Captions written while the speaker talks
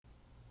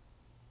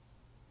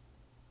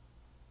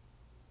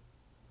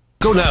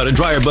Go now to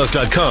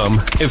dryerbuzz.com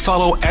and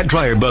follow at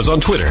DryerBuzz on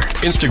Twitter,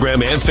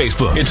 Instagram, and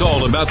Facebook. It's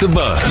all about the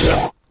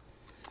buzz.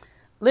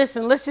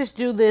 Listen, let's just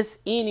do this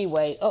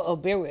anyway.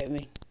 Bear with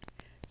me.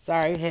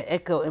 Sorry, it had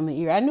echo in my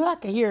ear. I knew I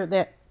could hear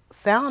that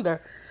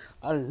sounder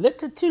a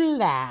little too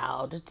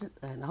loud.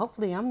 And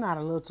hopefully I'm not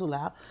a little too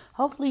loud.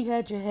 Hopefully you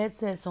had your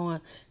headsets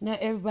on. Now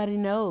everybody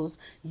knows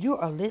you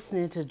are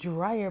listening to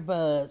Dryer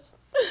Buzz.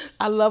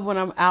 I love when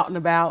I'm out and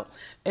about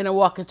and I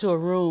walk into a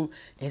room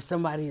and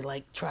somebody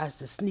like tries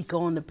to sneak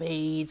on the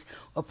page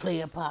or play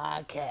a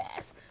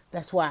podcast.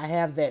 That's why I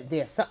have that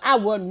there. So I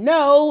will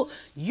know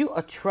you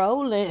are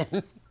trolling.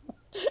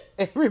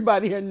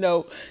 Everybody here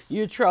know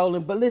you're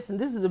trolling. But listen,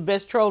 this is the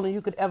best trolling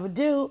you could ever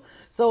do.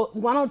 So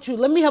why don't you,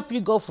 let me help you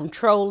go from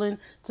trolling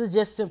to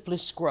just simply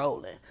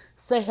scrolling.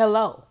 Say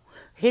hello.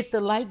 Hit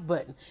the like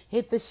button.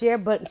 Hit the share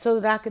button so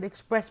that I could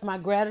express my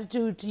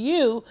gratitude to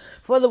you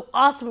for the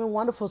awesome and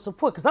wonderful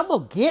support. Because I'm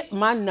going to get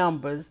my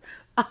numbers.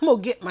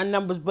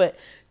 But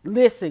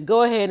listen,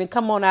 go ahead and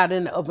come on out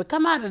in the open.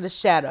 Come out of the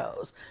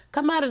shadows.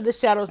 Come out of the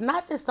shadows,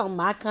 not just on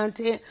my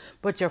content,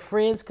 but your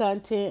friends'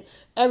 content,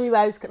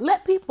 everybody's.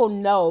 Let people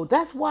know.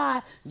 That's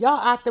why y'all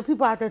out there,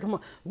 people out there,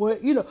 well,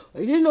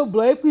 there's no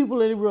black people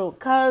in the room.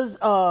 Because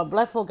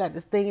black folk got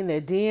this thing in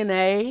their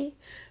DNA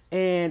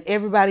and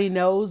everybody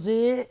knows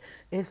it.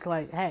 It's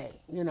like, hey,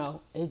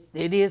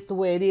 it is the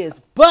way it is.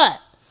 But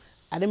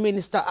I didn't mean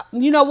to start.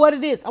 You know what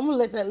it is? I'm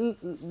gonna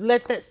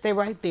let that stay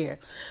right there,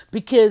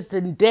 because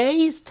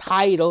today's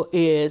title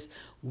is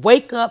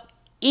 "Wake Up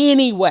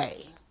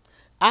Anyway."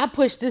 I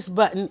pushed this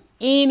button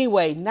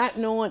anyway, not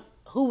knowing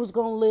who was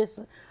gonna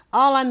listen.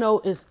 All I know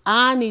is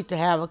I need to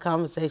have a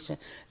conversation.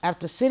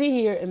 After sitting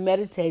here and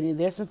meditating,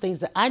 there's some things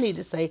that I need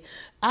to say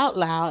out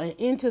loud and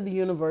into the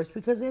universe,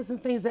 because there's some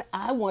things that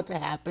I want to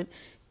happen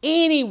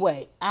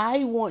anyway.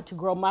 I want to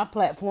grow my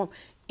platform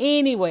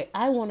anyway.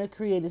 I want to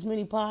create as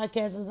many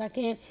podcasts as I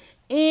can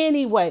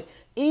anyway.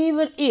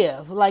 Even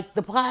if, like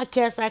the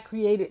podcast I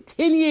created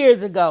 10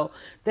 years ago,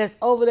 that's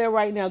over there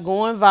right now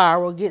going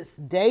viral, gets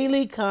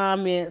daily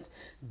comments,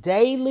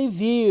 daily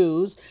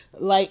views,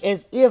 like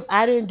as if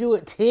I didn't do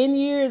it 10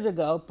 years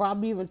ago,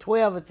 probably even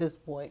 12 at this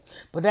point.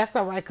 But that's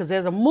all right, because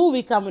there's a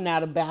movie coming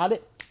out about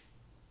it.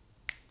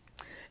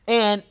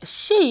 And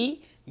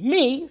she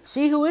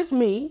who is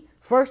me,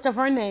 first of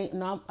her name,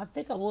 no, I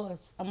think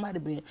I might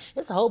have been.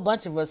 It's a whole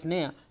bunch of us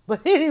now.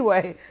 But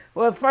anyway,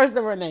 well, first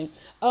of her name,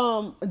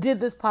 did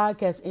this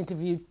podcast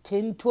interview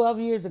 10, 12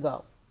 years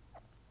ago.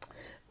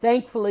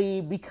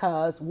 Thankfully,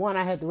 because one,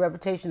 I had the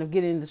reputation of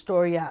getting the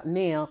story out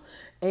now,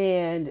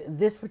 and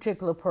this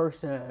particular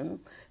person,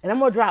 and I'm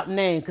going to drop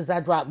name because I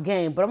dropped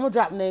game, but I'm going to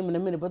drop name in a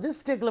minute, but this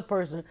particular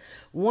person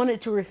wanted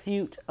to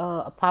refute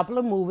a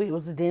popular movie. It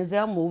was a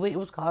Denzel movie. It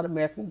was called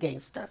American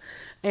Gangster,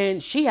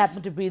 and she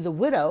happened to be the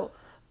widow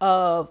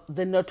of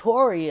the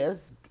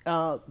notorious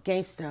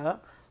gangster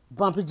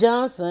Bumpy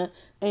Johnson,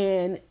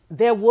 and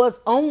there was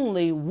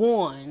only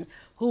one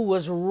who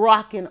was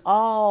rocking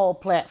all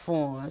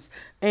platforms,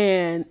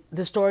 and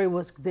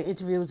the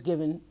interview was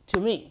given to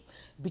me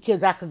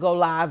because I could go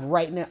live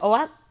right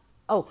now.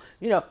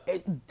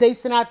 They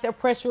sent out their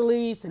press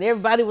release and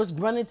everybody was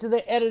running to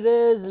their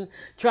editors and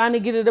trying to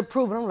get it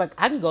approved. And I'm like,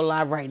 I can go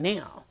live right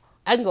now.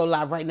 I can go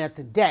live right now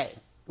today.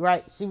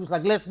 Right? She was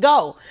like, let's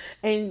go.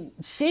 And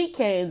she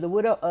came, the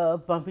widow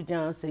of Bumpy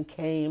Johnson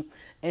came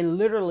and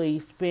literally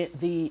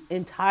spent the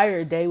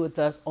entire day with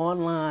us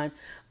online,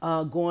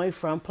 going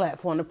from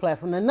platform to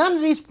platform. Now, none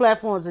of these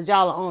platforms that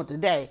y'all are on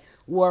today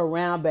were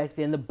around back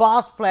then. The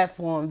boss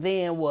platform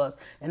then was,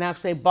 and I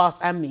say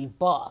boss, I mean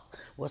boss,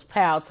 was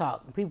Pal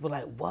Talk. And people were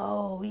like,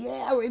 whoa,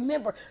 yeah, I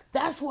remember.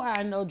 That's where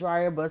I know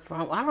Dryer Buzz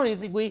from. I don't even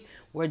think we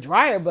were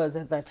Dryer Buzz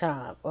at that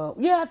time.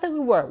 Yeah, I think we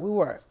were. We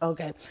were.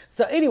 Okay.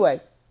 So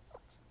anyway,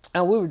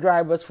 and we were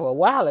Dryer Buzz for a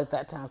while at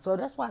that time. So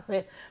that's why I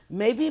said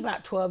maybe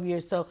about 12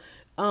 years. So,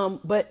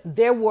 but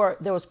there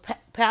was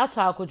Pal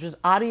Talk, which was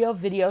audio,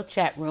 video,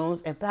 chat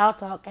rooms. And Pal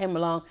Talk came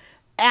along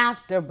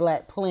after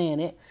Black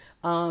Planet.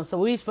 So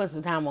we spent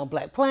some time on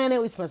Black Planet.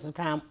 We spent some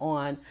time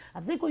on, I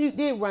think we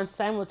did run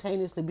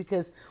simultaneously,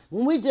 because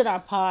when we did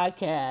our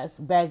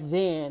podcast back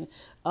then,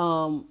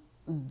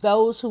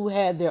 those who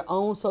had their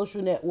own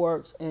social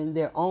networks and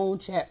their own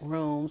chat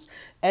rooms,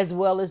 as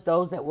well as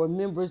those that were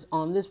members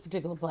on this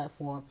particular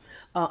platform,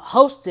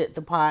 hosted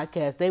the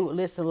podcast. They would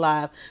listen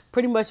live,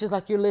 pretty much just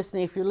like you're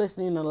listening. If you're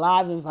listening in a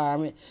live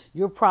environment,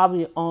 you're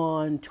probably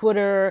on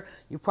Twitter,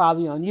 you're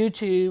probably on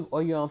YouTube,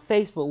 or you're on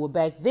Facebook. Well,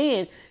 back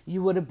then,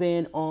 you would have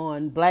been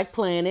on Black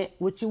Planet,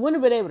 which you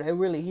wouldn't have been able to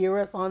really hear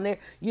us on there.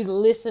 You'd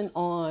listen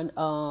on,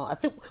 I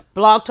think,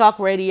 Blog Talk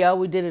Radio.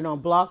 We did it on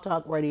Blog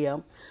Talk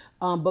Radio.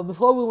 But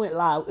before we went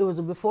live, it was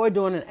a before,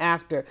 during, and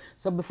after.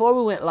 So before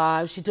we went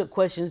live, she took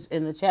questions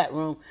in the chat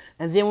room,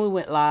 and then we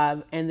went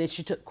live, and then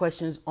she took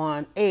questions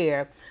on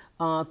air,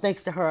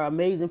 thanks to her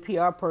amazing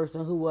PR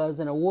person who was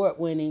an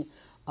award-winning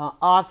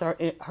author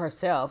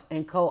herself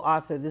and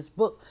co-authored this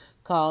book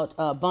called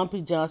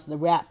Bumpy Johnson, The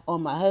Rap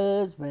on My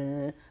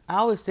Husband. I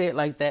always say it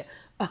like that.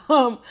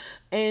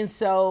 And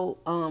so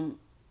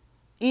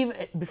even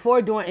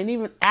before, during, and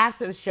even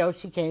after the show,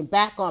 she came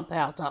back on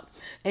Pal Talk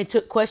and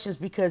took questions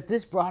because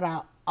this brought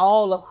out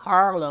all of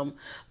Harlem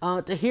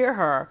to hear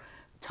her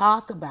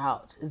talk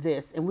about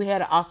this, and we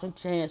had an awesome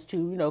chance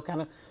to,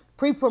 kind of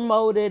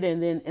pre-promote it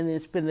and then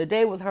spend the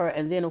day with her,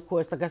 and then of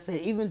course, like I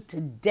said, even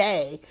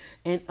today,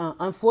 and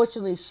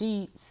unfortunately,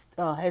 she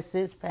has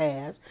since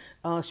passed.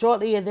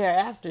 Shortly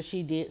thereafter,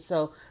 she did.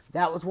 So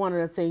that was one of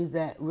the things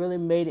that really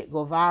made it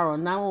go viral.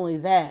 Not only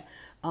that,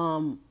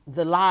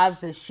 the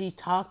lives that she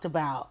talked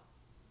about,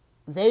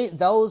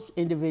 those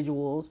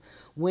individuals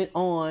went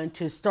on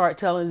to start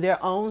telling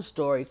their own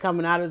story,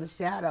 coming out of the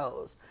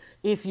shadows,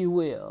 if you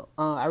will.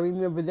 I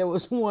remember there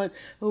was one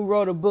who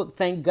wrote a book.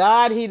 Thank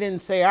God he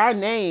didn't say our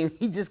name.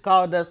 He just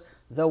called us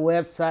the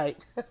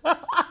website.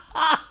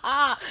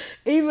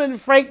 Even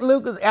Frank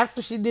Lucas,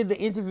 after she did the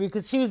interview,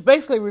 because she was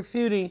basically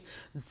refuting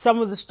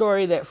some of the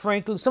story that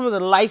some of the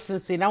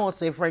licensing, I won't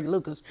say Frank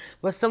Lucas,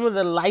 but some of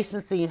the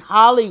licensing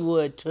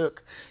Hollywood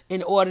took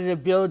in order to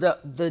build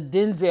up the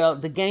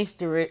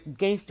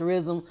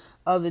gangsterism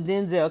of the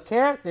Denzel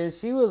character. And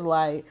she was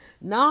like,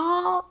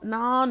 no,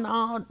 some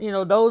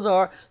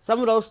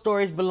of those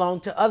stories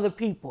belong to other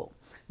people,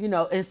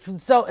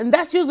 and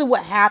that's usually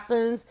what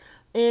happens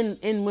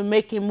in when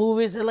making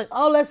movies. They're like,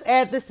 oh, let's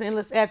add this in,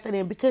 let's add that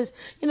in, because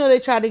they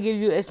try to give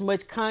you as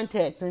much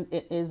context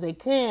as they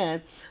can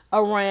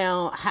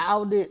around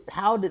how did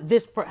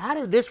this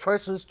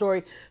person's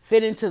story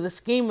fit into the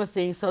scheme of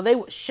things. So they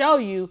would show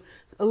you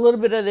a little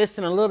bit of this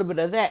and a little bit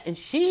of that, and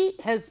she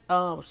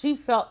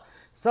felt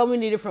so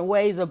many different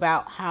ways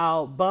about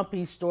how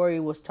Bumpy's story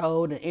was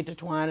told and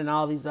intertwined and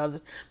all these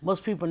others.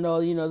 Most people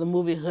know, the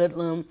movie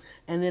Hoodlum,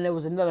 and then there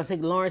was another, I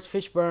think, Lawrence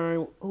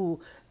Fishburne,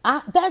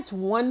 that's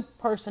one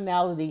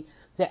personality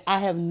that I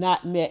have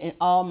not met in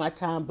all my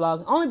time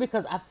blogging, only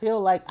because I feel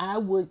like I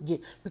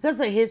would because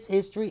of his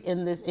history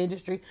in this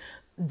industry,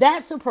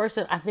 that's a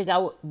person I think I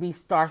would be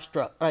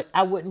starstruck. Like,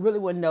 I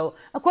wouldn't know.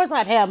 Of course,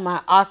 I'd have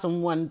my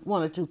awesome one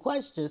or two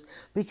questions,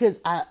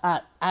 because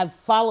I've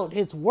followed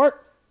his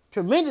work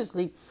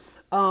tremendously.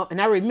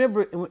 And I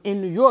remember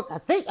in New York, I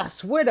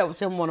swear that was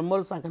him on a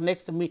motorcycle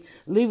next to me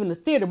leaving the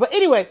theater. But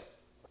anyway,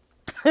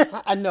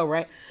 I know,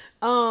 right?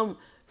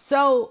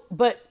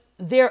 But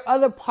there are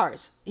other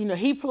parts.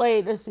 He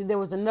played, let's see, there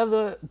was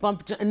another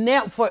bump. And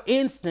now, for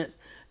instance,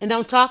 and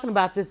I'm talking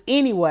about this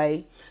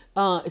anyway,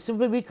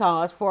 simply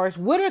because Forrest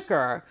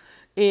Whitaker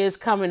is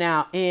coming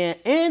out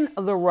in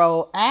the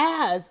role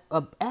as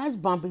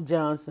Bumpy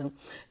Johnson.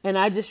 And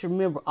I just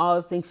remember all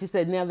the things she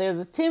said. Now, there's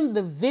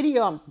the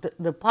video,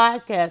 the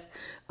podcast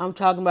I'm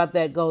talking about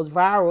that goes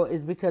viral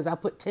is because I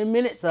put 10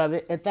 minutes of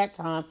it. At that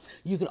time,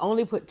 you could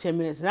only put 10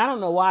 minutes. And I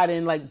don't know why I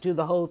didn't do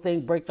the whole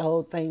thing, break the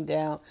whole thing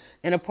down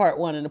in a part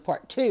 1 and a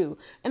part 2.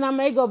 And I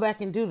may go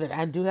back and do that.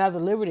 I do have the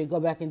liberty to go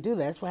back and do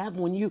that. That's what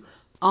happens when you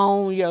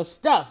own your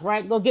stuff,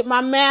 right? Go get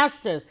my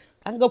masters.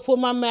 I can go pull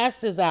my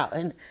masters out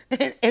and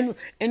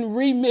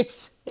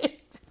remix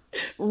it,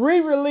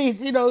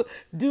 re-release,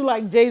 do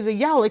like Jay-Z.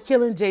 Y'all are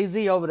killing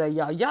Jay-Z over there,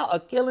 y'all. Y'all are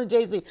killing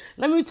Jay-Z.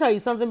 Let me tell you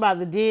something about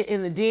in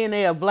the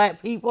DNA of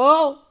black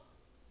people.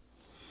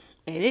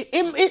 And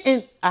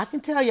and I can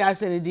tell you I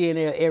said the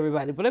DNA of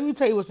everybody, but let me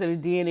tell you what's in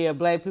the DNA of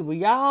black people.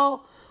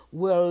 Y'all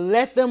will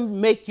let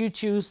them make you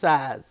choose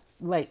sides.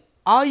 Like,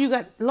 all you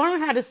got, learn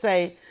how to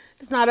say,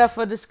 it's not up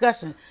for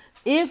discussion.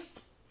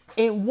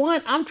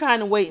 I'm trying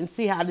to wait and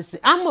see how this.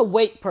 I'm a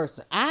wait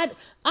person. I'm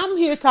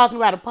here talking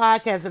about a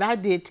podcast that I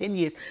did 10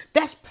 years.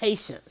 That's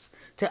patience.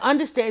 To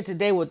understand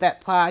today with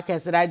that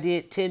podcast that I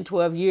did 10,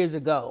 12 years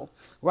ago,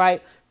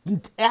 right?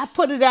 I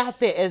put it out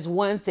there as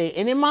one thing,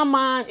 and in my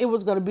mind, it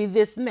was going to be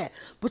this and that.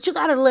 But you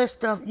got to let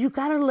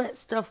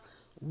stuff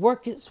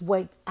work its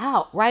way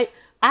out, right?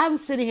 I'm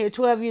sitting here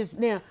 12 years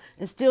now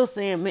and still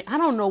saying, man, I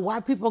don't know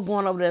why people are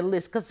going over that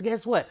list, because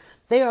guess what?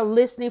 They are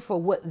listening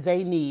for what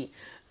they need.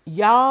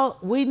 Y'all,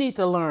 we need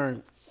to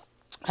learn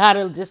how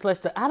to just I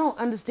don't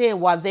understand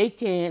why they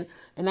can,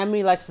 and I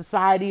mean like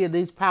society or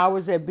these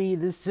powers that be,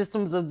 the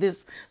systems of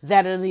this,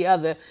 that, and the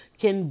other,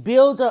 can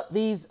build up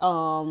these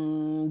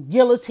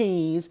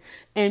guillotines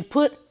and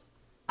put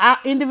our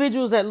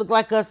individuals that look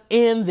like us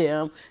in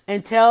them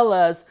and tell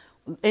us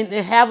and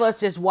have us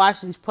just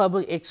watch these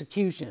public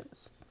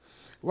executions.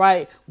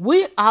 Right?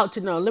 We ought to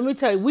know. Let me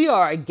tell you, we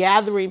are a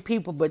gathering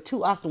people, but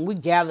too often we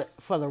gather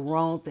for the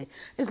wrong thing.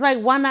 It's like,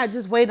 why not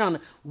just wait on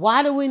it?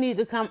 Why do we need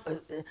to come?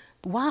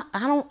 Why?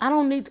 I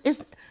don't need to,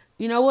 it's,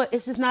 you know what?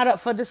 It's just not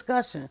up for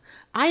discussion.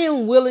 I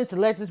am willing to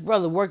let this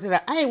brother work it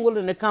out. I am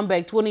willing to come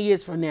back 20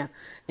 years from now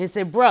and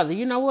say, brother,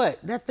 you know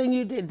what? That thing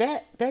you did,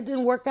 that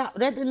didn't work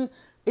out. It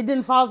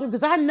didn't follow through,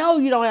 because I know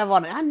you don't have all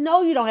that. I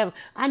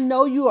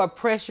know you are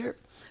pressured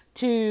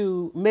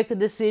to make a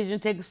decision,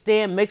 take a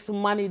stand, make some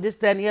money, this,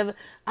 that, and the other.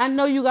 I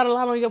know you got a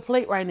lot on your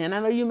plate right now, and I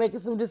know you're making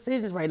some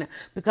decisions right now,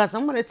 because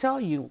I'm going to tell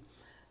you,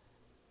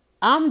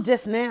 I'm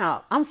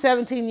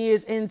 17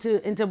 years into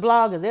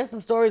blogging. There's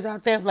some stories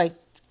out there like,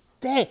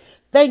 dang,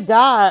 thank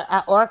God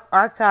I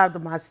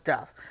archived my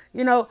stuff,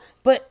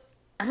 but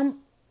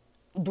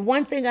the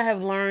one thing I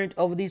have learned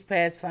over these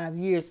past 5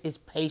 years is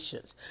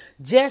patience.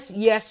 Just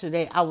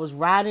yesterday, I was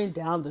riding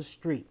down the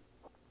street,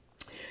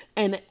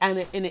 and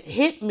it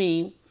hit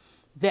me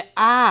that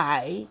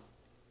that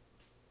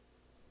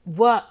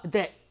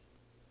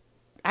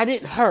I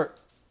didn't hurt.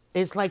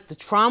 It's like the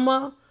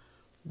trauma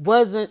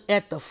wasn't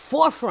at the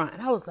forefront.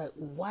 And I was like,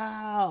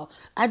 wow,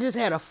 I just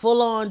had a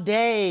full on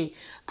day.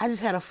 I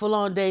just had a full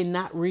on day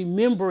not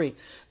remembering.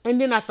 And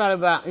then I thought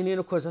about, and then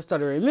of course I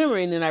started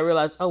remembering, and then I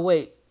realized, oh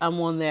wait, I'm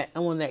on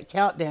that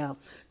countdown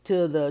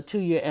to the 2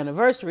 year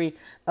anniversary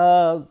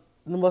of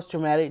the most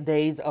traumatic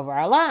days of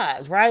our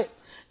lives, right?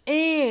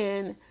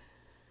 And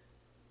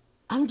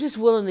I'm just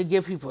willing to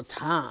give people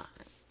time,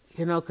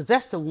 because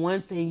that's the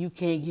one thing you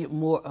can't get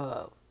more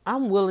of.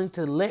 I'm willing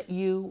to let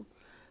you,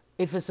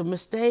 if it's a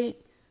mistake,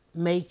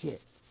 make it.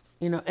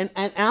 And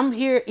I'm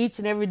here each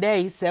and every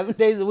day, 7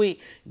 days a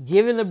week,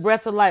 giving the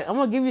breath of life. I'm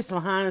gonna give you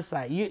some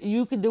hindsight.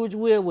 You can do what you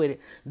will with it.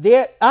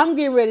 I'm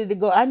getting ready to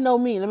go. I know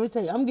me. Let me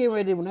tell you, I'm getting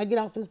ready. When I get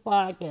off this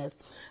podcast,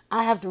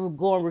 I have to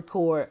go and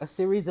record a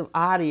series of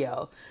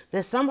audio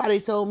that somebody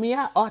told me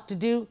I ought to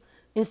do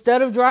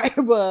instead of Dryer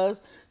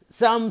Buzz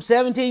some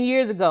 17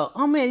 years ago.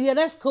 Oh man, yeah,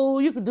 that's cool.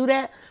 You could do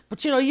that.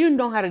 But you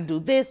know how to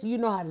do this, you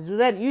know how to do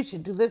that, you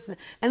should do this.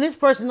 And this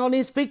person don't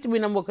even speak to me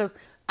no more because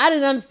I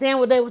didn't understand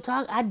what they were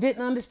talking. I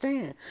didn't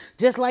understand.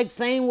 Just like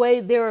same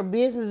way there are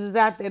businesses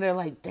out there that are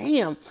like,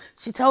 damn,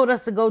 she told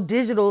us to go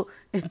digital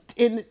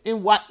in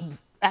what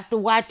after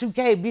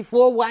Y2K,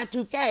 before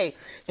Y2K,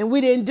 and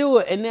we didn't do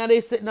it. And now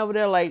they're sitting over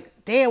there like,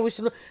 damn, we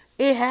should.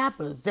 It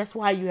happens. That's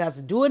why you have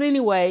to do it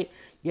anyway.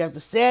 You have to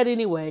say it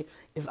anyway.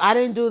 If I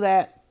didn't do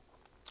that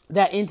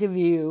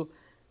interview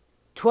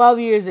 12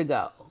 years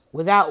ago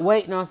without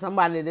waiting on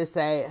somebody to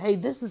say, hey,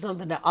 this is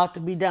something that ought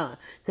to be done.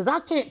 Because I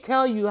can't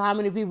tell you how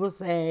many people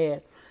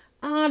said,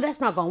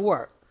 that's not going to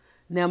work.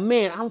 Now,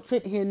 man, I'm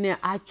sitting here now.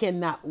 I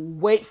cannot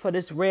wait for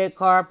this red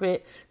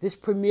carpet, this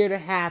premiere to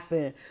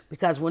happen.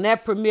 Because when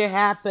that premiere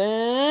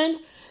happened,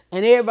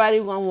 and everybody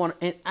going to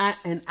want to,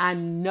 and I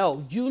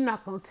know you're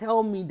not going to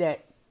tell me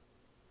that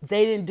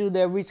they didn't do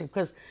their research,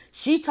 because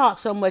she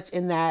talked so much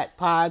in that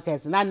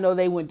podcast, and I know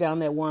they went down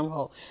that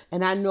wormhole,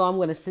 and I know I'm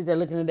going to sit there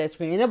looking at that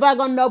screen. Ain't nobody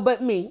going to know but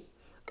me,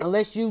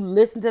 unless you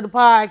listen to the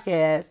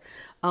podcast,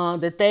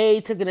 that they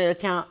took into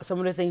account some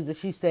of the things that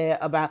she said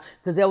about,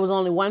 because there was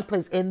only one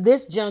place, in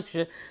this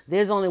juncture,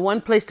 there's only one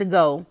place to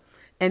go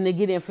and to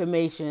get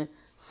information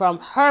from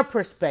her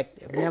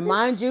perspective. Now,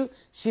 mind you,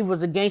 she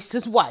was a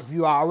gangster's wife.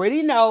 You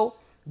already know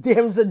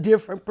there was a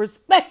different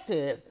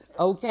perspective,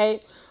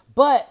 okay?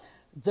 But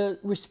the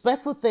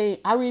respectful thing,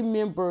 I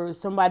remember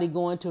somebody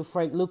going to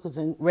Frank Lucas,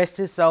 and rest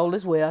his soul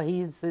as well.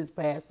 He's since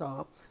passed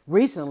on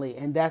recently,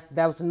 and that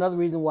was another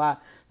reason why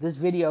this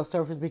video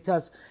surfaced,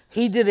 because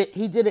he did it,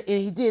 and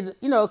he did,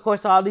 of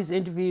course, all these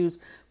interviews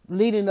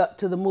leading up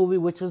to the movie,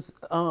 which was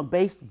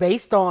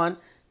based on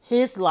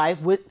his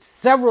life with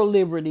several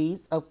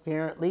liberties,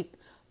 apparently,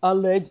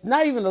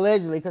 not even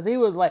allegedly, because he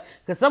was like,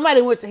 because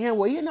somebody went to him,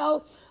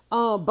 well,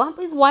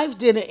 Bumpy's wife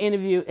did an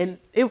interview, and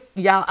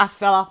I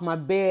fell off my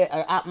bed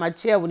or out my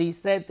chair when he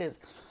said this.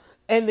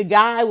 And the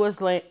guy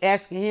was like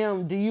asking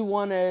him, do you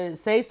want to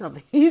say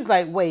something? He's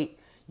like, wait,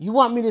 you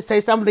want me to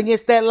say something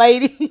against that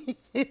lady?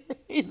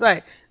 He's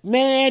like,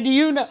 man, do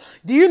you know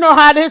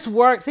how this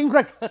works? He was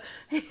like,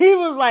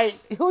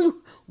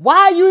 why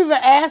are you even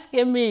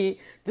asking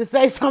me to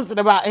say something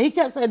about it? He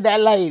kept saying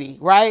that lady,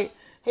 right?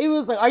 He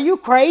was like, are you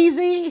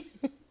crazy?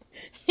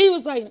 He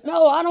was like,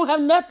 no, I don't have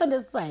nothing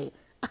to say.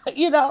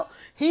 He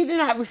did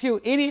not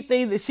refute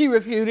anything that she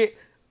refuted,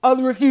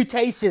 other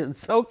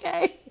refutations,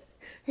 okay?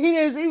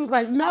 He was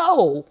like,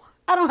 no,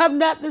 I don't have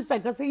nothing to say,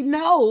 because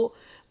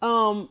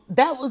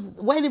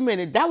wait a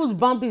minute, that was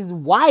Bumpy's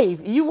wife.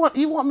 You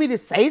want me to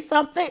say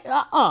something?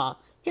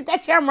 Get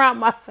that camera out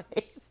my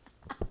face.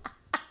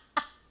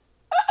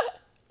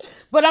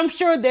 But I'm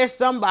sure there's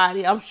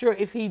somebody, I'm sure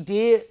if he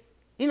did,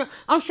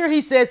 I'm sure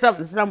he said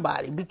something to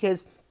somebody,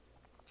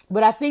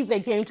 but I think they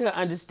came to an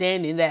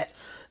understanding that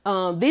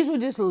these were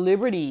just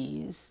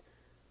liberties.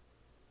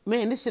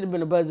 Man, this should have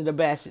been a Buzz or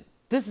Bash It.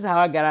 This is how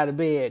I got out of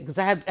bed, because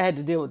I had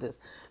to deal with this.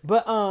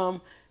 But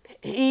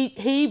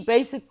he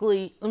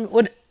basically,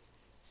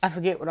 I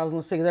forget what I was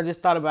going to say, because I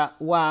just thought about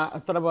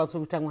so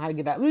we talking about how to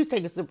get out. Let me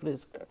take a sip of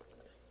this.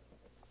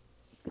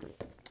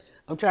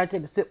 I'm trying to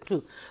take a sip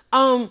too.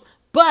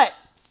 But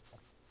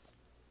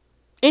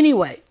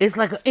anyway, it's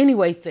like an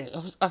anyway thing.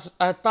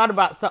 I thought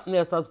about something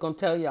else I was going to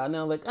tell y'all.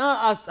 Now I'm like,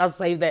 I'll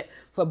save that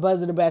for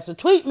Buzz the Bastard.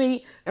 Tweet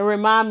me and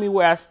remind me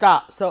where I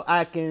stopped so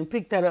I can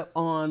pick that up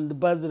on the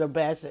Buzz the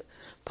Bastard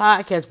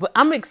podcast. But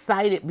I'm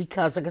excited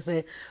because, like I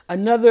said,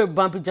 another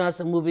Bumpy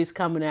Johnson movie is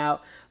coming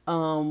out.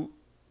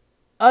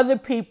 Other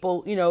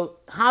people,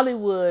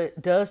 Hollywood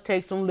does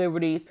take some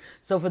liberties.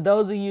 So for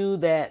those of you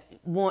that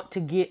want to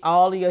get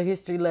all of your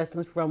history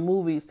lessons from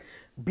movies,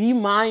 be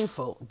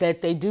mindful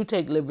that they do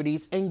take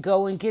liberties and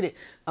go and get it.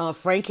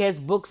 Frank has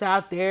books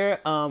out there.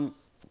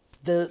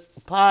 The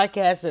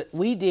podcast that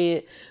we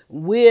did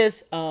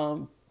with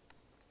the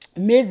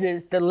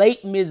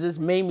late Mrs.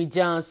 Mamie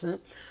Johnson,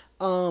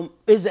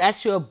 Is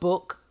actually a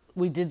book.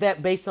 We did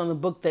that based on a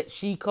book that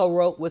she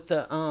co-wrote with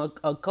a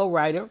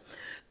co-writer.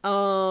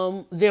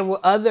 There were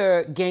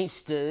other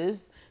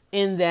gangsters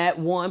in that.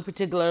 One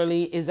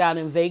particularly is out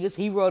in Vegas.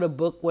 He wrote a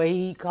book where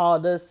he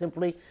called us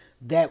simply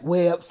that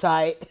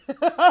website.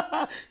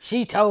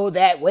 She told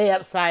that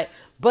website.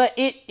 But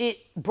it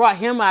brought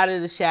him out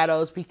of the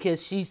shadows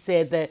because she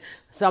said that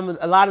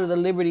a lot of the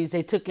liberties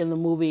they took in the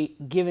movie,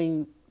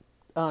 trying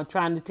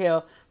to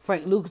tell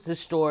Frank Lucas's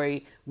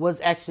story, was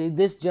actually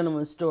this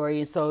gentleman's story,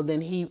 and so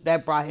then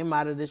that brought him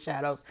out of the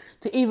shadows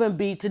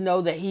to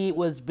know that he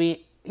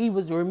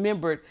was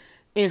remembered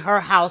in her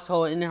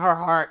household and in her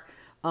heart,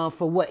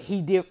 for what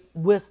he did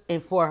with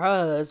and for her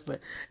husband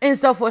and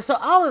so forth. So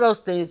all of those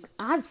things,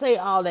 I'd say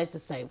all that to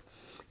say,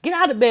 get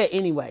out of bed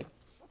anyway.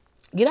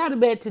 Get out of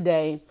bed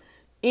today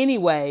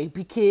anyway,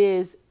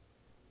 because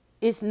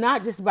it's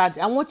not just about,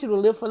 I want you to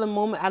live for the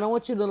moment. I don't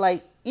want you to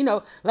like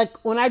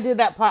when I did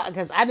that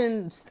podcast, I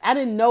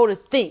didn't know to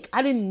think.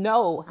 I didn't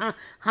know,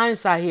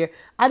 hindsight here.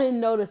 I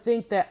didn't know to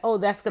think that, oh,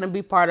 that's going to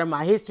be part of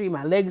my history,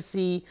 my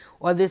legacy,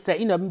 or this, that,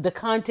 the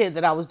content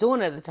that I was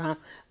doing at the time.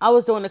 I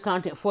was doing the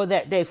content for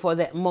that day, for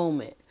that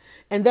moment.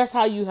 And that's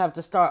how you have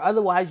to start.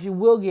 Otherwise, you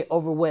will get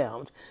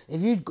overwhelmed.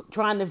 If you're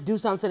trying to do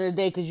something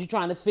today because you're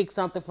trying to fix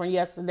something from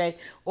yesterday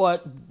or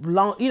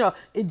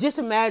just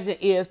imagine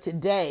if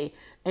today,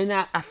 and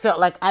I felt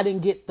like I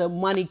didn't get the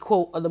money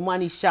quote or the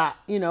money shot,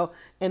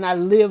 and I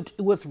lived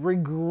with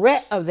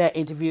regret of that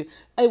interview.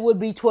 It would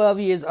be 12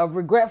 years of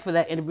regret for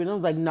that interview. And I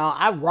was like, no,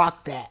 I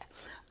rocked that.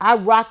 I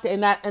rocked it,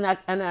 and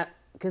I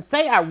can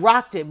say I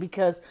rocked it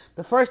because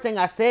the first thing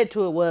I said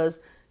to it was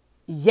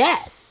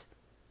yes.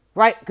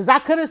 Right? Because I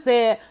could have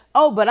said,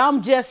 oh, but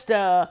I'm just,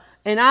 and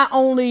I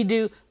only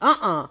do,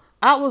 I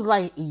was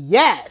like,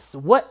 yes.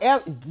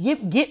 Whatever.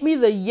 Get me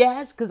the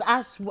yes. Because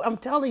I'm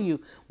telling you,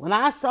 when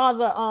I saw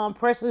the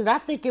press release, I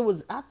think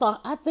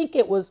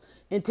it was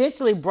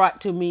intentionally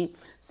brought to me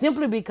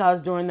simply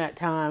because during that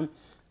time,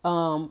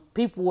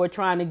 people were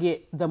trying to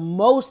get the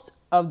most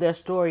of their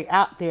story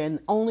out there. And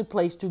the only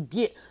place to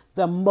get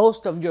the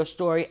most of your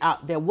story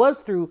out there was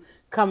through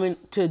coming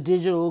to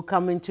digital,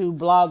 coming to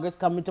bloggers,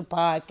 coming to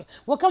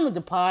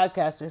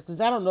podcasters, because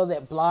I don't know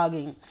that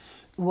blogging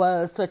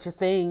was such a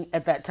thing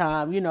at that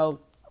time,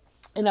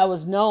 and I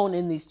was known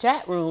in these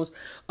chat rooms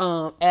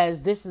as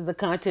this is the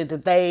content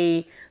that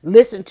they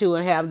listen to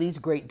and have these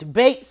great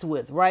debates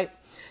with, right?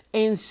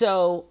 And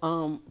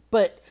so,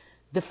 but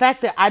the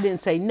fact that I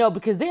didn't say no,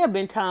 because there have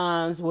been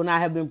times when I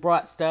have been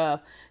brought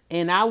stuff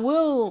and I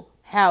will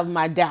have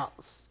my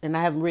doubts. And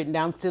I haven't written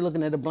down, I'm still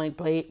looking at a blank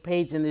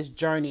page in this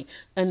journal.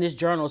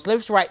 So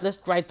let's write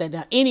that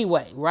down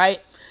anyway, right?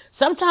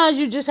 Sometimes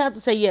you just have to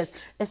say yes,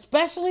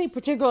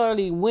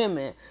 particularly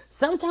women.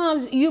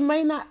 Sometimes you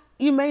may not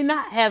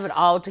have it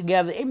all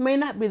together. It may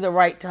not be the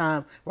right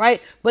time,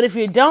 right? But if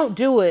you don't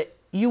do it,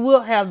 you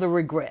will have the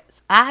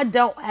regrets. I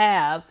don't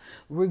have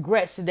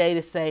regrets today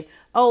to say,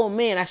 oh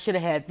man, I should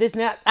have had this.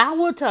 Now, I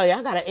will tell you,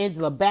 I got an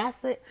Angela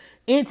Bassett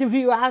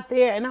interview out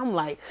there, and I'm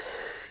like,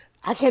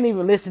 I can't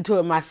even listen to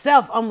it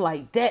myself. I'm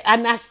like that.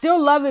 And I still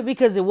love it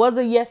because it was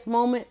a yes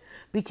moment.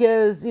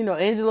 Because,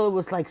 Angela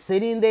was like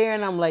sitting there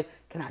and I'm like,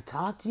 can I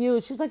talk to you?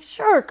 And she's like,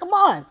 sure, come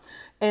on.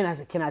 And I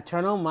said, can I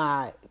turn on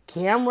my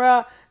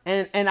camera?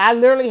 And I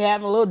literally had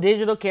a little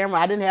digital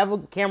camera. I didn't have a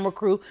camera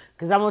crew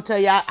because I'm going to tell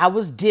you, I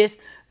was just,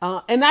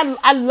 and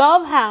I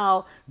love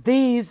how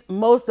these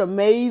most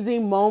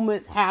amazing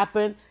moments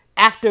happen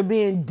after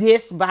being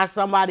dissed by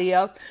somebody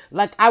else.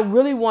 Like, I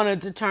really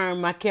wanted to turn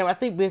my camera. I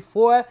think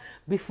before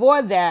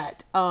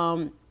that,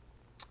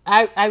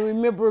 I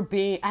remember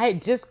I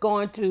had just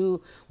gone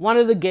to one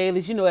of the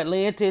galas.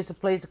 Atlanta is the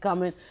place to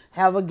come and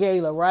have a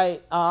gala,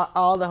 right?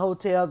 All the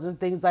hotels and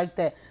things like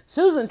that.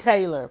 Susan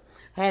Taylor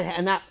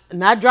had,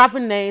 not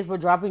dropping names,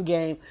 but dropping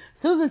game.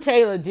 Susan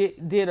Taylor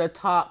did a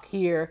talk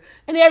here,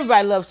 and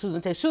everybody loves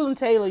Susan Taylor. Susan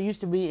Taylor used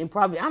to be, and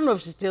probably, I don't know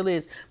if she still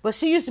is, but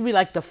she used to be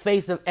like the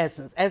face of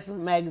Essence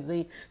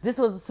magazine. This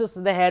was the sister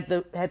that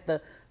had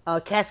the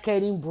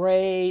cascading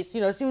braids.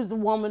 She was the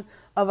woman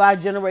of our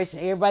generation.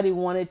 Everybody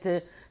wanted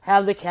to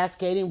have the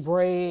cascading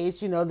braids,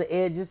 the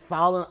edges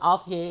falling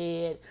off your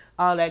head,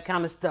 all that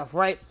kind of stuff,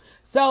 right?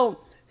 So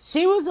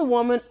she was a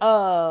woman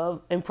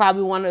of, and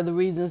probably one of the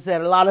reasons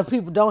that a lot of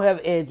people don't have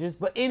edges.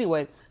 But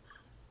anyway,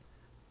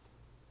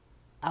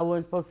 I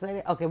wasn't supposed to say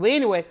that. Okay, but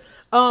anyway,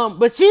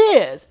 but she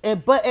is,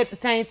 but at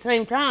the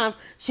same time,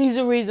 she's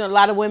the reason a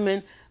lot of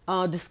women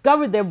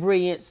discovered their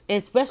brilliance,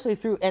 especially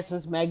through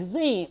Essence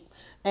magazine.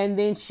 And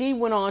then she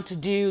went on to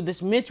do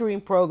this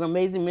mentoring program,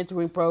 amazing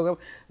mentoring program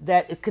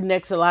that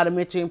connects a lot of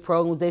mentoring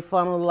programs. They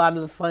funnel a lot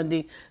of the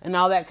funding and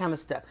all that kind of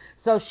stuff.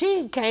 So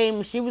she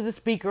was a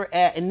speaker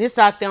and this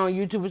out there on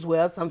YouTube as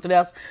well, something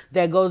else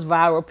that goes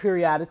viral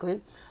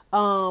periodically.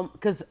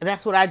 Because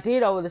that's what I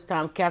did over this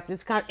time, capture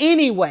this content.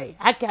 Anyway,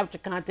 I capture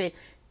content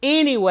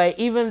anyway,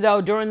 even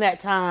though during that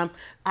time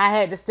I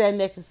had to stand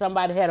next to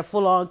somebody who had a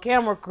full-on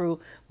camera crew.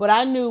 But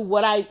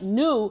what I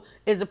knew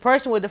is the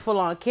person with the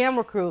full-on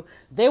camera crew,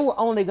 they were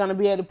only going to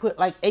be able to put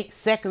like 8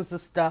 seconds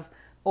of stuff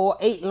or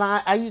 8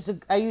 lines.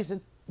 I used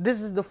to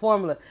This is the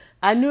formula.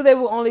 I knew they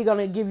were only going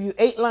to give you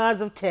 8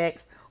 lines of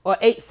text or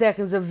 8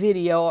 seconds of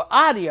video or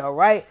audio,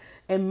 right?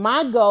 And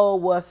my goal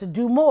was to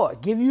do more,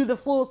 give you the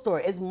full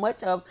story, as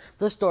much of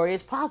the story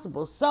as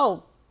possible.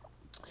 So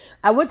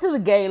I went to the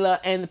gala,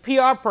 and the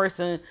PR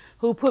person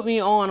who put me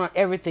on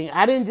everything,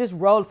 I didn't just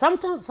roll.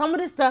 Sometimes some of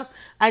this stuff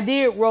I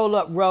did roll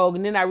up rogue,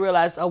 and then I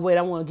realized, oh wait,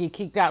 I want to get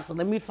kicked out, so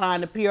let me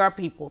find the PR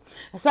people.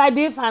 And so I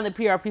did find the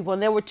PR people,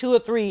 and there were 2 or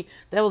 3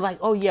 that were like,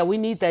 oh yeah, we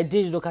need that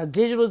digital, because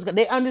digital is,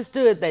 they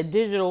understood that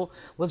digital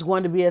was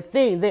going to be a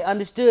thing. They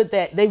understood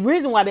that. The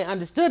reason why they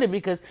understood it,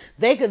 because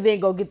they could then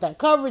go get that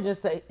coverage and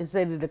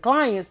say to the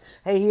clients,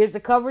 hey, here's the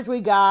coverage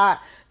we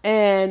got,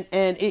 and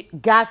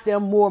it got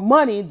them more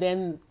money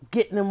than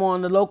getting them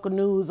on the local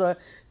news or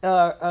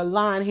a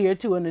line here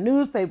too in the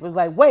newspapers.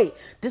 Like, wait,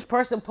 this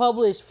person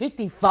published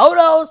 50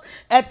 photos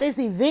at this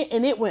event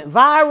and it went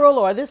viral,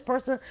 or this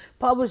person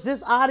published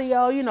this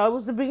audio. You know, it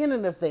was the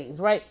beginning of things,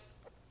 right?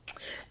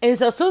 And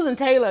so Susan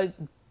Taylor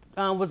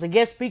was a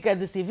guest speaker at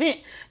this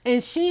event,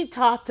 and she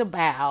talked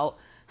about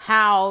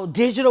how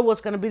digital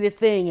was going to be the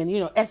thing,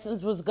 and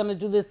Essence was going to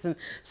do this, and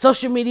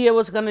social media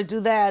was going to do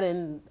that,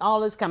 and all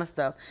this kind of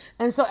stuff.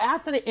 And so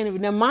after the interview,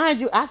 now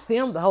mind you, I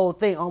filmed the whole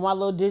thing on my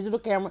little digital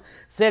camera,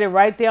 set it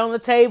right there on the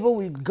table.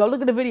 We go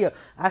look at the video.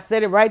 I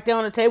set it right there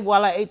on the table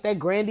while I ate that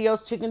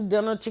grandiose chicken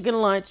dinner,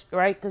 chicken lunch,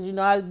 right? Because you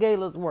know how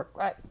galas work,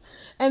 right?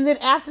 And then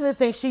after the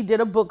thing, she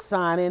did a book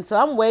signing. So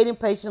I'm waiting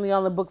patiently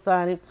on the book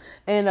signing,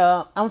 and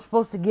I'm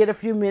supposed to get a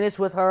few minutes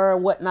with her,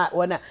 whatnot.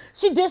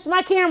 She dissed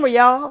my camera,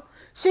 y'all.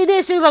 She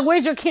did. She was like,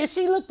 where's your kid?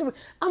 She looked at me.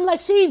 I'm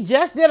like, she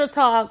just did a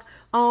talk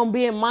on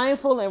being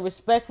mindful and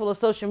respectful of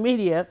social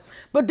media,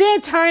 but then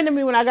turned to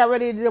me when I got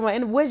ready to do my,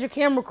 and where's your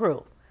camera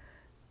crew?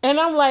 And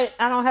I'm like,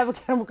 I don't have a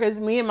camera crew. It's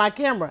me and my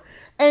camera.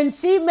 And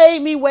she made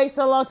me wait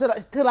so long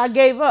till I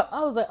gave up.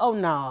 I was like, oh,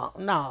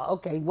 no,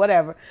 okay,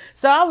 whatever.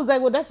 So I was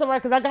like, well, that's all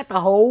right, because I got the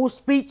whole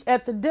speech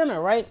at the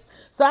dinner, right?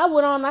 So I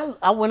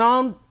went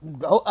on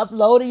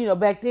uploading.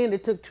 Back then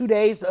it took 2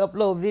 days to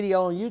upload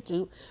video on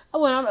YouTube. I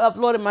went on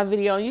uploaded my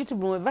video on YouTube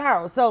and went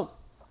viral. So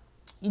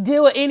you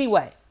do it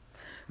anyway.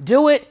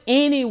 Do it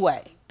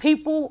anyway.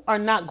 People are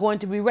not going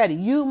to be ready.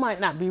 You might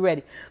not be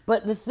ready.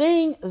 But the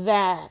thing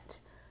that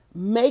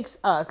makes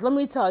us, let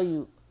me tell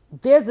you,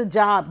 there's a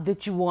job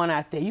that you want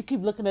out there. You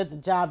keep looking at the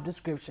job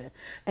description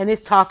and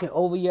it's talking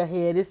over your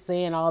head. It's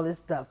saying all this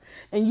stuff.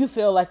 And you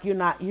feel like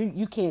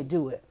you can't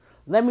do it.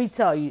 Let me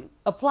tell you,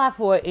 apply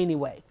for it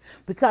anyway.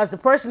 Because the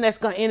person that's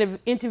going to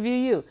interview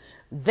you,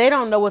 they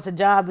don't know what the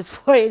job is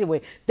for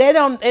anyway. They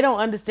don't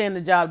understand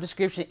the job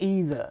description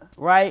either,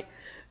 right?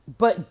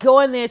 But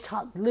go in there and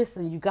talk.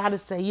 Listen, you got to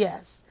say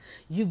yes.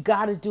 You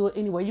got to do it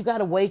anyway. You got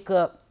to wake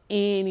up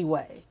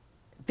anyway.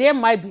 There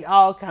might be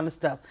all kind of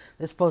stuff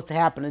that's supposed to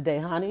happen today,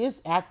 honey.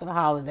 It's after the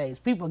holidays.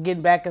 People are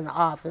getting back in the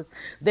office.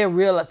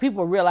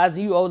 People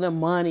realizing you owe them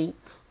money.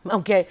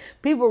 Okay,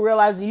 people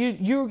realizing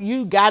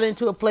you got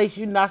into a place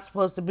you're not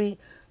supposed to be.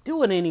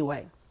 Do it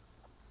anyway.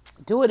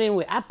 Do it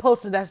anyway. I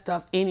posted that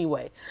stuff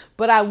anyway.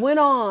 But I went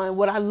on.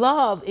 What I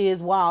love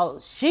is while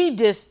she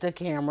dissed the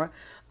camera,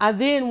 I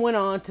then went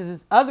on to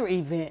this other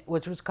event,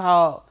 which was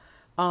called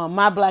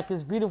My Black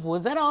is Beautiful.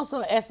 Is that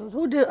also Essence?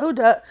 Who did?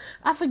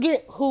 I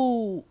forget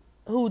who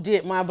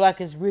did My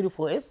Black is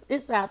Beautiful.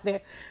 It's out there,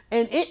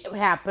 and it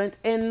happened,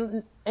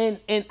 and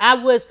I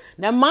was,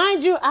 now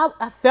mind you,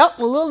 I felt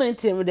a little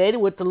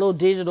intimidated with the little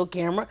digital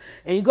camera.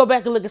 And you go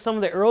back and look at some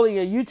of the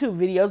earlier YouTube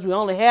videos, we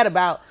only had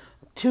about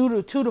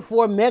 2 to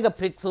 4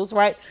 megapixels,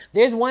 right?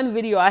 There's one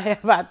video I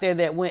have out there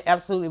that went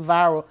absolutely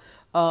viral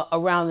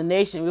around the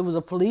nation. It was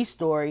a police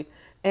story,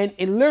 and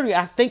literally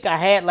I think I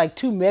had like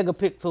 2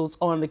 megapixels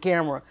on the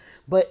camera,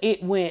 but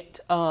it went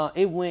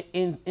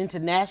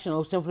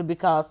international simply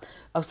because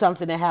of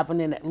something that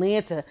happened in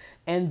Atlanta.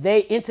 And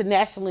they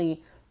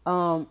internationally,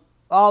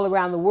 all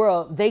around the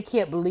world, they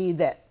can't believe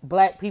that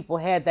black people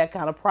had that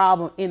kind of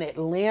problem in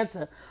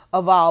Atlanta,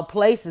 of all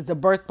places, the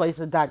birthplace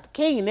of Dr.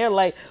 King. And they're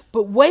like,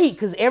 but wait,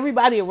 because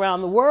everybody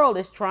around the world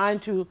is trying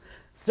to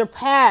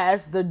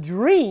surpass the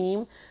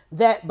dream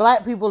that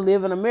black people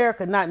live in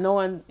America, not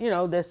knowing,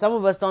 that some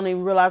of us don't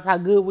even realize how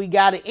good we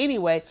got it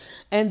anyway.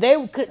 And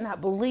they could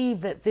not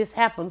believe that this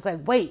happens.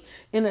 Like, wait,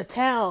 in a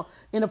town,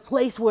 in a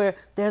place where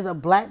there's a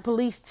black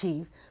police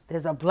chief,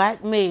 there's a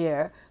black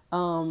mayor,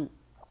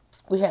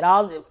 we had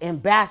all the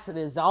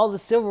ambassadors, all the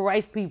civil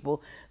rights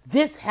people.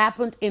 This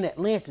happened in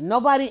Atlanta.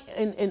 Nobody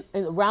in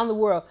around the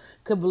world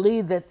could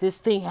believe that this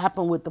thing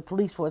happened with the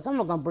police force. I'm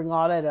not going to bring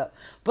all that up.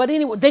 But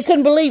anyway, they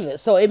couldn't believe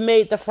it. So it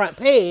made the front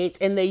page,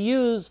 and they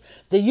used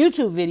the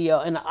YouTube video.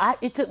 And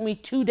it took me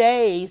 2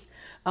 days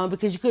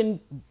because we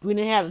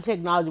didn't have the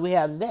technology we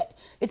have today.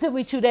 It took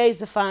me 2 days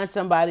to find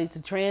somebody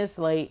to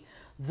translate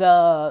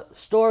the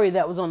story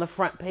that was on the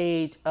front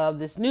page of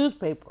this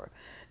newspaper.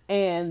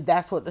 And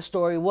that's what the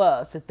story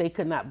was, that they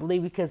could not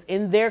believe, because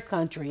in their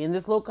country, in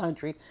this little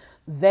country,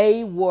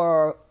 they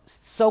were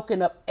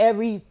soaking up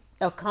every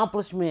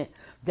accomplishment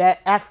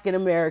that African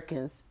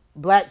Americans,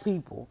 black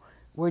people,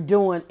 were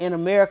doing in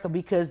America,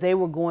 because they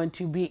were going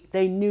to be,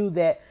 they knew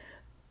that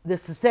the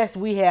success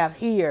we have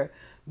here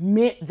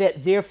meant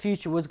that their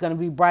future was going to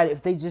be bright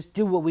if they just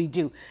do what we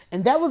do.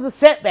 And that was a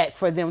setback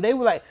for them. They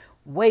were like,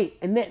 wait.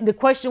 And then the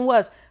question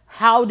was,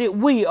 how did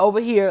we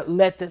over here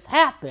let this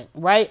happen,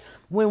 right?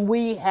 When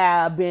we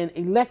have been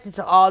elected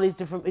to all these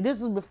different, this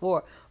was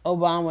before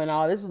Obama and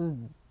all, this was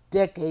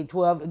decade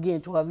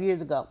 12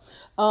 years ago.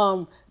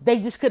 They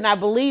just could not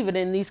believe it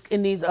in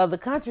these other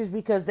countries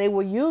because they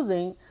were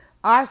using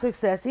our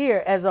success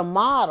here as a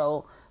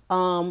model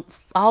all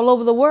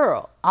over the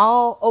world.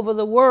 All over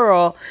the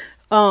world,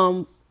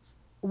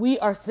 we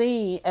are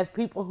seen as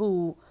people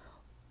who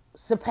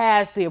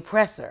surpass the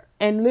oppressor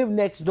and live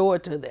next door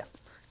to them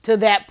to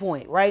that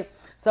point, right?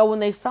 So when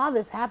they saw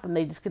this happen,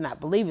 they just could not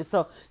believe it.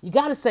 So you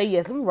got to say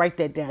yes. Let me write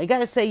that down. You got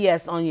to say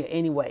yes on you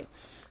anyway.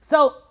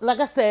 So, like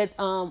I said,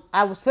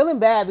 I was feeling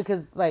bad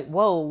because, like,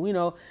 whoa,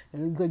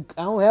 like,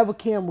 I don't have a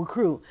camera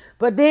crew.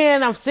 But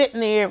then I'm sitting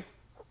there,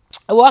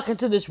 I walk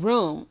into this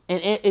room,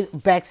 and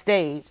it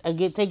backstage. I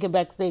get taken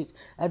backstage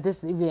at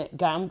this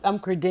event. I'm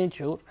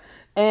credentialed.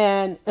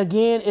 And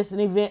again, it's an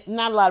event,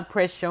 not a lot of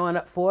press showing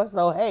up for.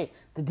 So, hey,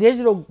 the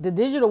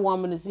digital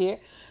woman is here.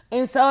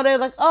 And so they're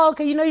like, oh,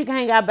 okay, you can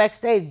hang out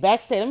backstage.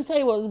 Backstage, let me tell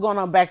you what was going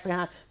on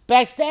backstage.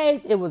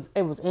 Backstage, it was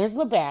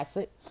Angela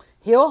Bassett,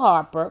 Hill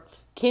Harper,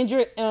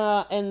 Kendrick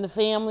and the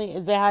family.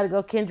 Is that how to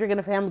go? Kendrick and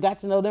the family, got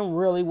to know them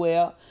really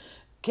well.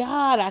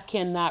 God, I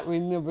cannot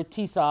remember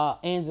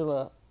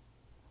Angela.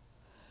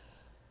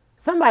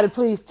 Somebody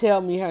please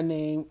tell me her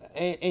name.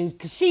 And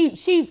cause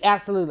she's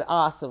absolutely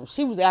awesome.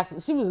 She was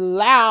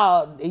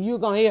loud, and you're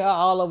gonna hear her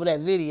all over that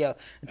video.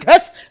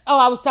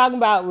 I was talking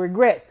about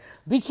regrets.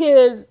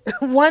 Because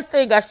one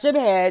thing I should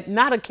have had,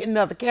 not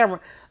another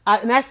camera,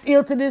 and that's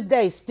still to this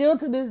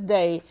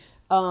day,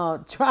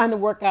 trying to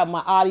work out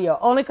my audio.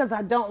 Only because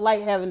I don't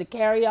like having to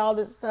carry all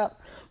this stuff.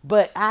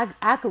 But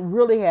I could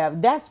really have.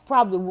 That's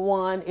probably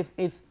one,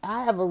 if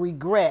I have a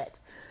regret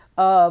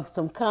of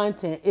some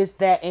content, it's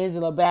that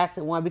Angela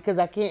Bassett one, because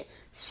I can't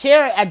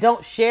share it. I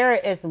don't share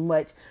it as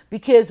much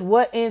because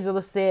what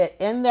Angela said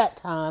in that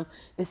time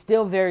is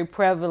still very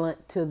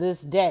prevalent to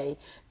this day.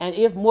 And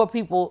if more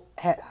people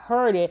had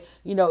heard it,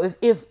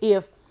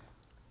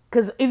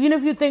 because even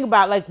if you think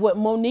about like what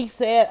Monique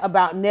said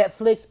about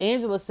Netflix,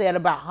 Angela said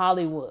about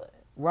Hollywood,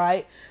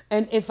 right?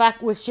 And if I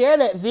would share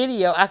that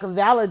video, I could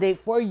validate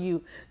for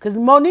you, because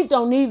Monique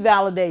don't need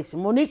validation.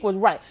 Monique was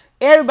right.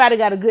 Everybody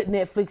got a good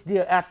Netflix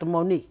deal after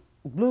Monique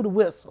blew the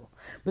whistle.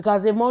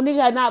 Because if Monique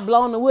had not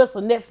blown the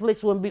whistle,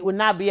 Netflix would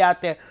not be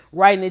out there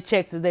writing the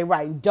checks that they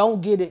write.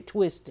 Don't get it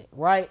twisted,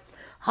 right?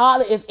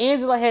 If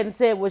Angela hadn't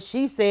said what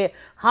she said,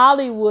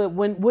 Hollywood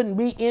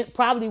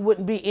probably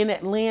wouldn't be in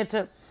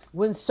Atlanta.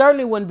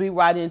 Certainly wouldn't be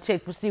writing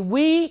checks. But see,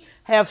 we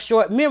have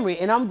short memory,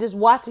 and I'm just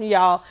watching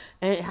y'all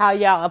and how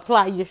y'all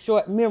apply your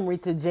short memory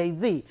to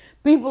Jay-Z.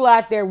 People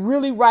out there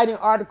really writing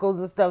articles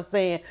and stuff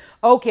saying,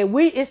 okay,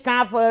 it's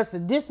time for us to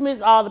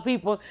dismiss all the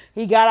people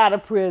he got out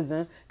of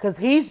prison, because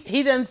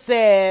he done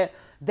said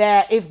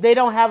that if they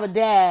don't have a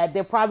dad,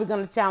 they're probably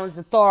going to challenge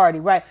authority,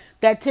 right?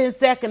 That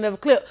 10-second of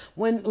clip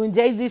when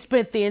Jay-Z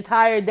spent the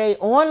entire day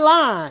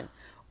online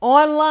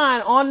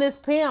on this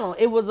panel.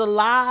 It was a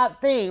live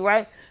thing,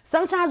 right?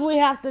 Sometimes we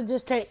have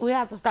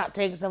to stop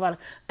taking stuff out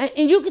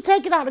and you can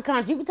take it out of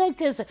context. You can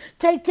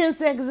take 10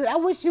 seconds. I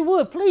wish you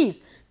would, please.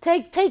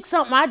 Take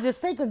something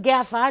take a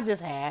gaffe I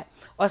just had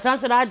or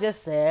something I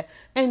just said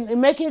and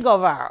make it go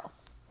viral.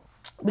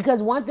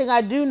 Because one thing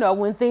I do know,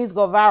 when things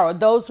go viral,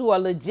 those who are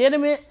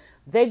legitimate,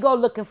 they go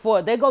looking for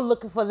it. They go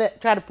looking for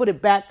that, try to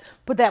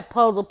put that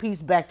puzzle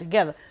piece back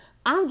together.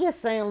 I'm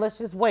just saying, let's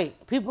just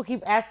wait. People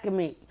keep asking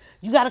me,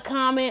 you got a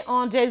comment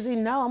on Jay-Z?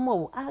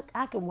 No,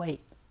 I can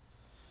wait.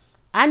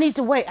 I need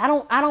to wait. I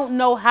don't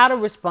know how to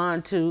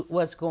respond to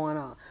what's going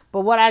on.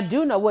 But what I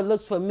do know, what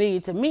looks to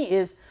me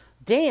is,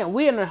 damn,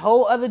 we're in a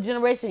whole other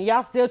generation.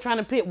 Y'all still trying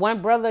to pit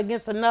one brother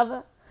against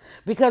another?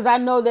 Because I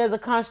know there's a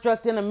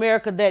construct in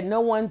America that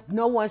no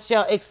one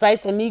shall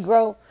excite the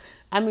Negro.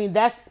 I mean,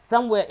 that's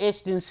somewhere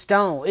etched in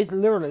stone. It's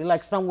literally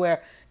like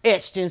somewhere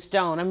etched in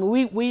stone. I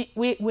mean,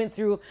 we went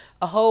through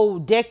a whole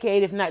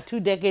decade, if not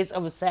 2 decades,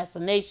 of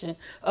assassination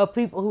of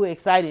people who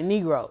excited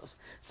Negroes.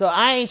 So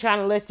I ain't trying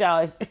to let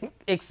y'all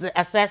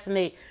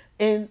assassinate,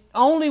 and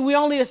we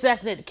only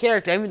assassinate the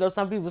character, even though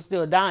some people are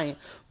still dying.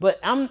 But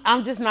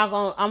I'm just not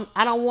gonna.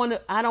 I don't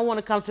want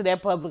to come to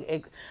that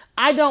public.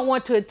 I don't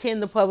want to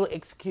attend the public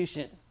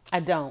execution. I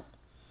don't.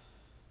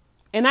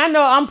 And I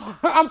know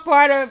I'm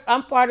part of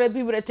the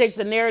people that takes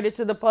the narrative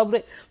to the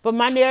public. But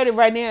my narrative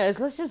right now is,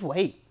 let's just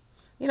wait.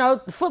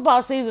 The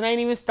football season ain't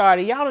even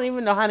started. Y'all don't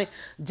even know how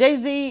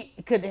Jay-Z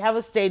could have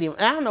a stadium.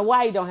 And I don't know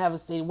why he don't have a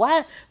stadium.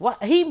 Why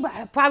he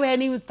probably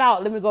hadn't even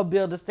thought, let me go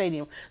build a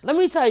stadium. Let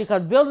me tell you,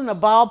 because building a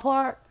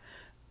ballpark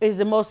is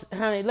the most,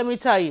 honey, let me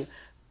tell you.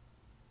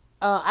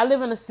 I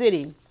live in a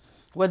city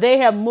where they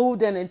have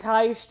moved an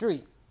entire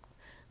street.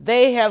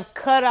 They have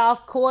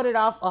corded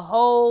off a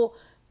whole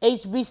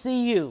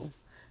HBCU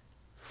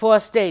for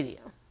a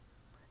stadium.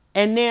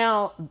 And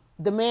now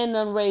the man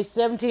done raised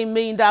 $17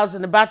 million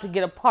and about to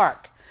get a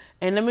park.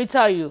 And let me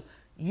tell you,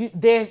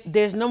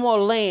 there's no more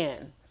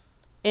land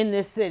in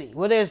this city.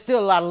 Well, there's still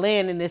a lot of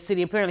land in this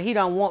city. Apparently, he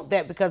don't want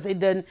that because it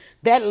doesn't.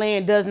 That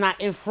land does not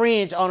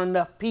infringe on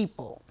enough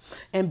people.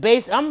 And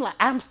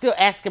I'm still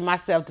asking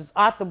myself: does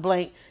Arthur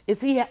Blank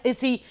is he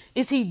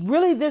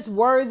really this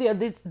worthy,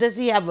 or does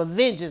he have a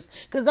vengeance?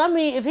 Because I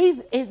mean, if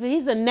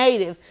he's a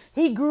native,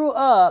 he grew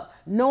up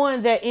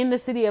knowing that in the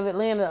city of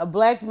Atlanta, a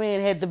black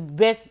man had the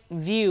best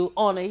view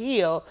on a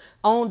hill,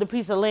 owned a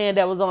piece of land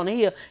that was on a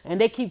hill, and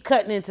they keep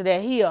cutting into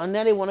that hill, and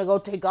now they want to go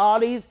take all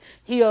these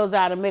hills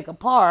out and make a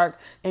park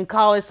and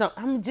call it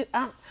something.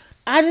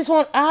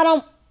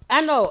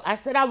 I know. I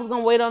said I was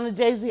gonna wait on the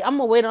Jay-Z. I'm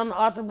gonna wait on the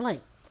Arthur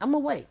Blank. I'm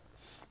gonna wait.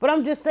 But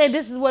I'm just saying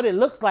this is what it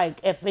looks like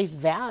at face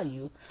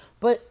value.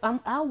 But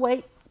I'll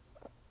wait.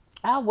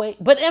 I'll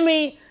wait. But I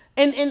mean,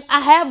 and I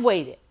have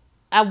waited.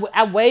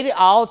 I waited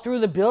all through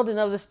the building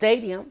of the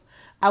stadium.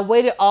 I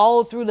waited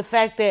all through the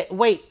fact that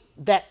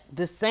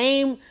the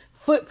same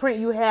footprint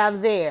you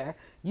have there,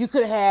 you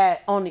could have had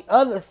on the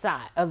other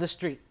side of the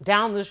street,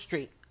 down the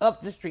street,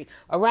 up the street,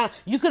 around.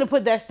 You could have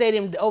put that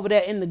stadium over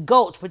there in the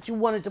Gulch, but you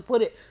wanted to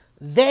put it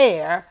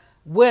there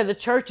where the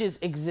churches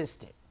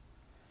existed.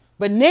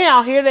 But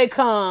now here they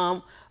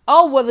come.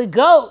 Oh, well, the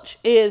Gulch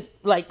is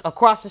like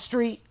across the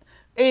street,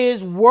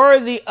 is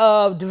worthy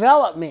of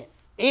development.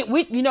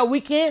 We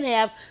can't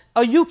have,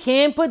 or you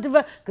can put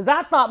because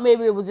I thought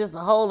maybe it was just a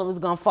hole and it was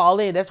gonna fall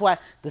in. That's why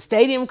the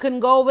stadium couldn't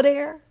go over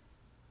there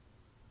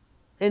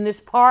in this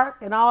park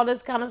and all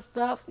this kind of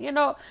stuff.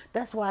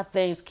 That's why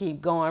things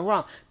keep going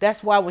wrong.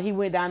 That's why when he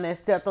went down there,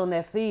 stepped on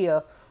that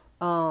field,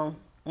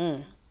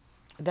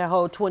 that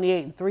whole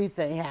 28-3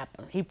 thing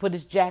happened. He put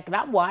his jacket.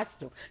 I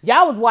watched him.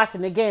 Y'all was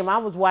watching the game. I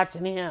was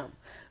watching him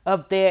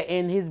up there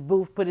in his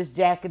booth, put his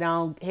jacket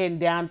on, heading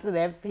down to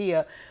that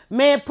field.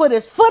 Man put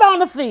his foot on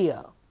the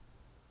field.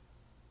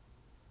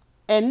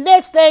 And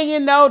next thing you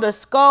know, the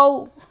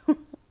skull.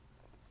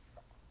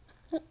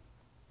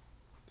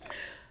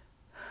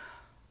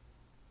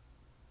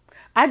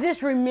 I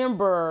just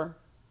remember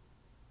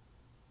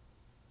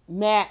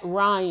Matt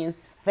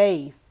Ryan's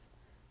face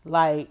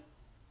like,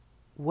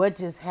 what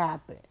just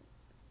happened?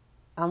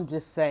 I'm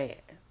just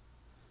saying.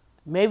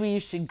 Maybe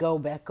you should go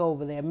back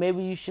over there.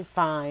 Maybe you should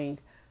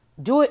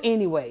do it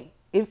anyway.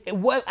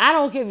 I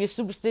don't care if you're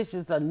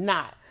superstitious or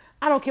not.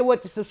 I don't care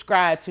what you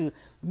subscribe to.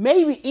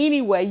 Maybe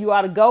anyway, you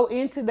ought to go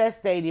into that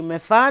stadium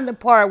and find the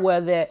part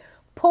where that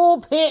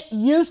pulpit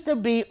used to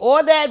be,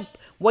 or that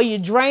where you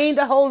drain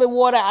the holy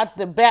water out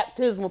the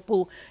baptismal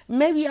pool.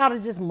 Maybe you ought to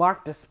just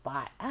mark the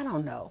spot. I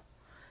don't know,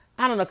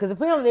 because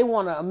apparently they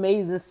want an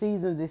amazing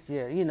season this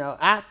year.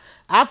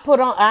 I put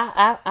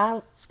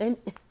on, and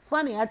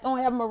funny, I don't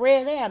have my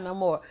red hair no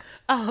more.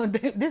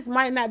 This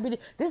might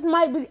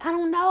be, I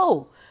don't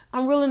know.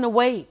 I'm willing to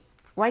wait.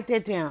 Write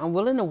that down. I'm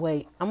willing to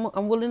wait.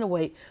 I'm willing to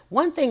wait.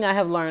 One thing I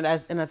have learned,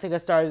 and I think I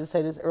started to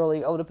say this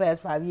earlier, over the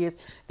past 5 years,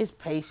 is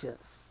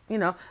patience.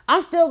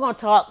 I'm still going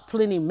to talk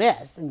plenty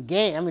mess and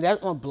game. I mean,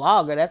 that's my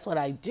blogger. That's what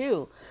I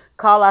do.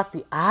 Call out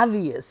the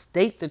obvious,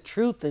 state the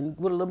truth, and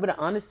with a little bit of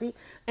honesty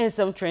and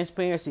some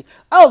transparency.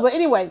 Oh, but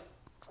anyway,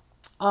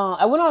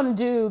 I went on to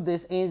do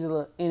this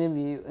Angela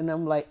interview, and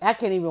I'm like, I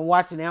can't even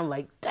watch it now. I'm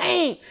like,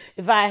 dang,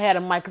 if I had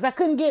a mic, because I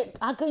couldn't get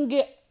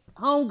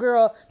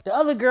homegirl, the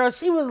other girl.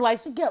 She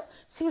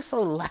was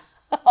so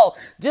loud,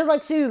 just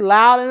like she's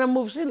loud in a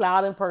movie. She's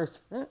loud in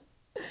person,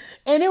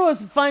 and it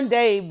was a fun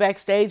day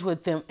backstage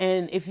with them.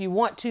 And if you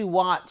want to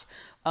watch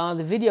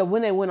the video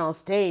when they went on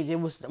stage, it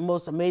was the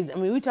most amazing. I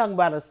mean, we're talking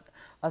about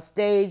a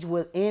stage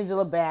with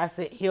Angela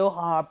Bassett, Hill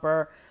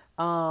Harper,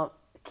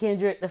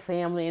 Kendrick, the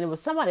family, and it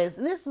was somebody else.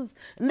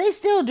 And they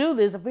still do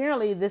this.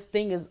 Apparently, this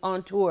thing is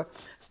on tour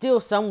still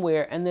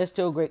somewhere, and there's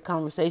still great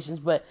conversations.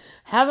 But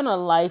having a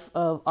life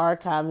of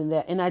archiving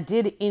that, and I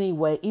did it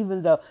anyway,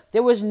 even though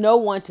there was no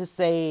one to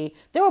say.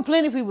 There were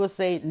plenty of people to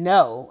say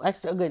no. I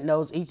still get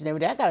no's each and every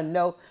day. I got a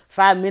no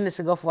 5 minutes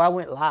ago before I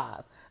went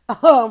live.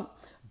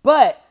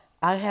 But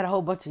I had a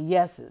whole bunch of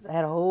yeses.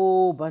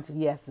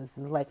 It's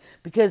like,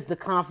 because the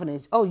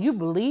confidence, you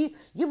believe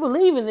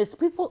in this.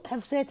 People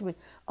have said to me,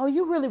 oh,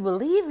 you really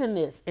believe in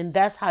this. And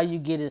that's how you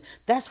get it.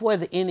 That's where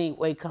the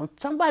anyway comes.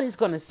 Somebody's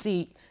going to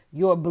see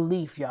your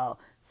belief, y'all.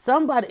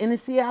 Somebody, and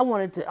see, I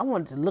wanted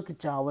to look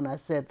at y'all when I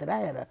said that I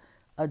had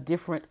a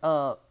different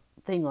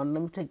thing on.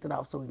 Let me take that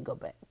off so we can go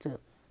back to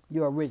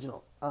your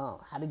original,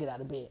 how to get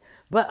out of bed.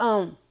 But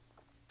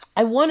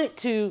I wanted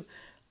to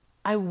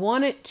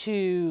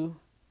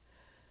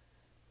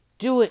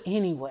do it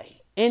anyway.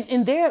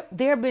 And there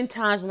have been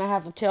times when I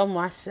have to tell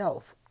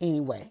myself,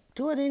 anyway,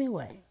 do it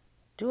anyway.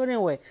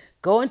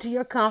 Go into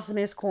your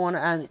confidence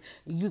corner.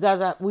 You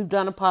guys, we've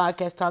done a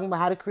podcast talking about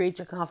how to create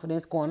your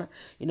confidence corner.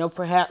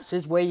 Perhaps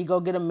it's where you go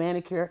get a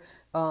manicure,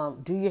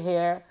 do your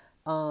hair,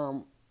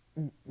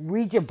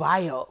 read your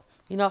bio.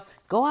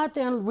 Go out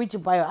there and read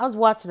your bio. I was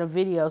watching a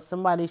video.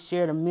 Somebody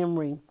shared a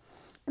memory,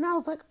 and I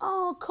was like,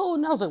 oh, cool.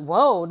 And I was like,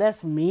 whoa,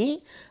 that's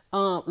me.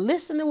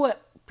 Listen to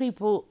what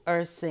people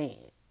are saying.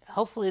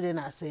 Hopefully they're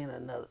not saying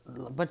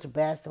a bunch of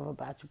bad stuff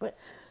about you, but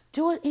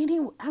do it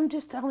anyway. I'm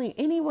just telling you,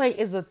 anyway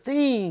is a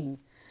thing.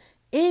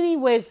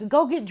 Anyways,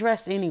 go get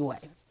dressed anyway,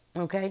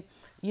 okay?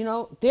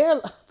 There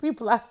are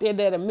people out there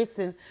that are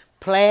mixing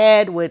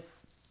plaid with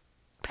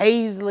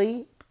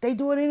paisley. They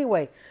do it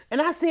anyway.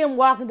 And I see them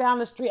walking down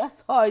the street.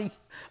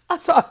 I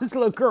saw this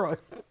little girl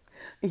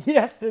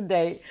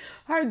yesterday.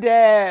 Her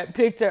dad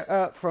picked her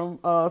up from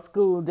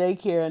school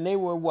daycare, and they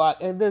were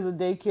walking. And there's a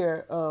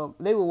daycare.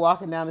 They were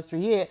walking down the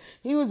street.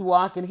 He was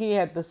walking. He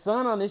had the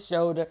son on his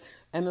shoulder,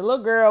 and the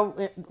little girl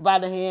went by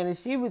the hand, and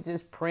she was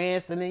just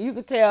prancing. And you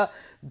could tell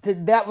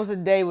that was a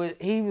day where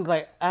he was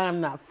like,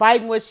 "I'm not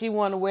fighting what she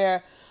want to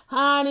wear."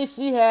 Honey,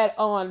 she had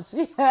on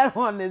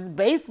this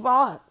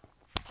baseball.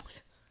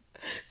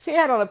 She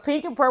had on a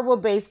pink and purple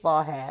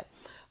baseball hat,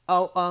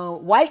 a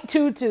white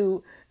tutu,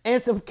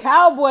 and some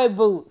cowboy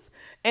boots.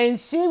 And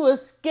she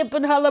was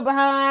skipping her little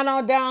behind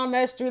on down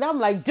that street. I'm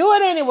like, do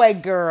it anyway,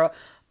 girl.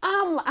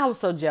 I was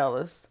so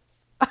jealous.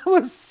 I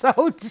was so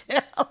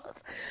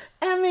jealous.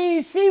 I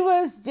mean, she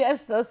was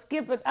just a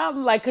skipping.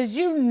 I'm like, because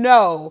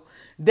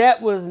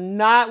that was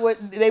not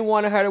what they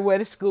wanted her to wear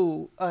to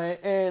school.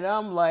 And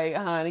I'm like,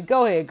 honey,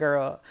 go ahead,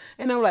 girl.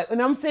 And I'm like,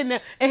 and I'm sitting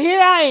there, and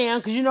here I am,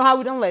 because you know how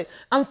we don't like,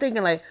 I'm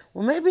thinking like,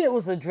 well, maybe it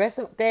was a dress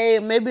up day,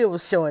 maybe it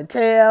was show and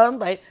tell. I'm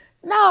like,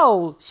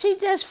 no, she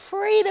just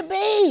free to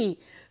be.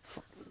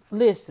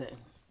 Listen,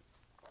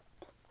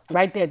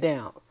 write that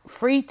down.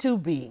 Free to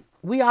be.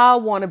 We all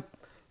want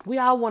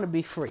to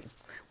be free.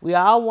 We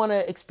all want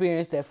to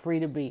experience that free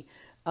to be.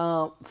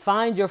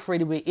 Find your free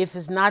to be. If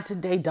it's not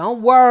today,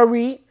 don't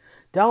worry.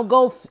 Don't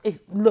go.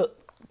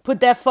 Look,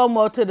 put that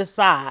FOMO to the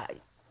side.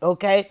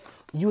 Okay.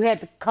 You had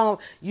to come.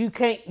 You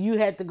can't. You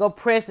had to go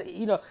press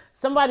it.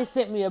 Somebody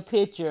sent me a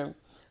picture.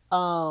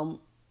 One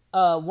of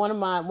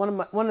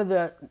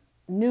the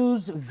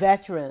news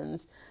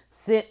veterans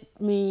sent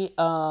me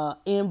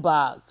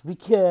inbox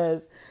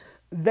because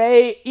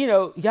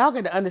y'all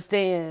got to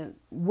understand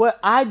what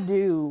I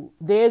do.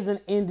 There's an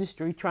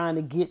industry trying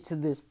to get to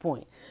this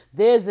point.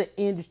 There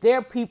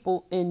are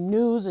people in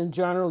news and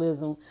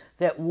journalism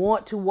that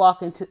want to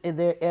walk into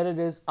their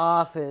editor's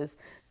office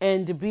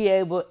and to be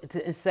able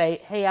to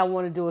say, hey, I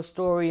want to do a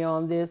story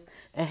on this,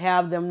 and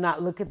have them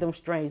not look at them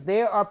strange.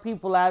 There are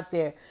people out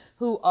there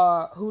who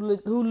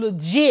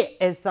legit,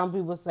 as some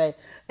people say,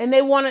 and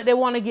they want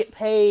to get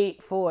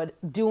paid for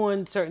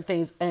doing certain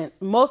things. And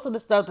most of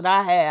the stuff that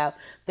I have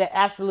that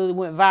absolutely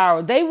went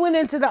viral, they went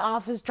into the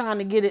office trying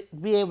to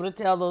be able to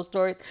tell those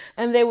stories,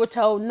 and they were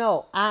told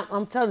no.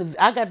 I'm telling you,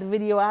 I got the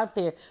video out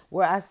there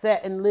where I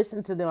sat and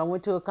listened to them. I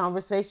went to a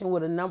conversation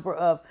with a number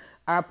of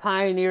our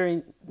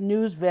pioneering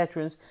news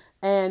veterans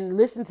and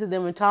listened to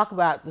them and talk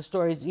about the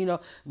stories.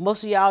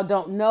 Most of y'all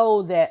don't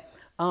know that.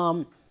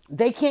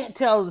 They can't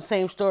tell the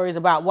same stories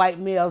about white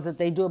males that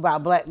they do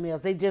about black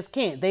males. They just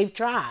can't. They've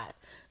tried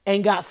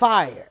and got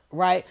fired,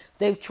 right?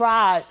 They've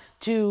tried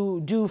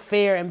to do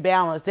fair and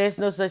balanced. There's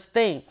no such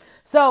thing.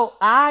 So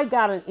I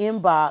got an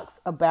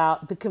inbox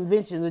about the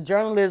convention, the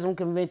journalism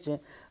convention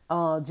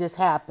just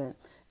happened.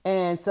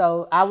 And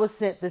so I was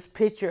sent this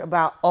picture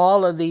about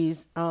all of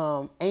these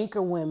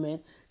anchor women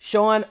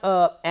showing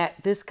up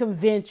at this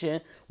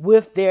convention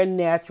with their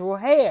natural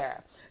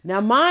hair.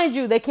 Now, mind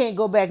you, they can't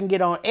go back and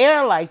get on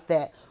air like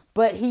that.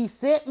 But he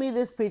sent me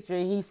this picture,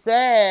 and he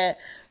said,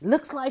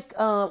 looks like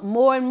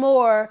more and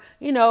more,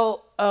 in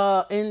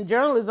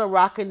journalism are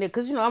rocking it.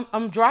 Because,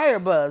 I'm Dryer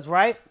Buzz,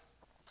 right?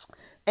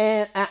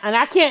 And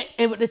I can't,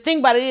 and the thing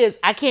about it is,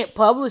 I can't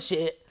publish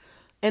it.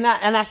 And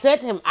I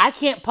said to him, I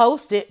can't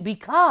post it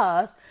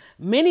because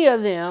many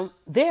of them,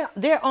 they're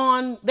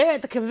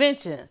at the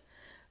convention.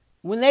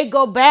 When they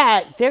go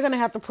back, they're going to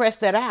have to press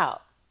that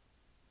out.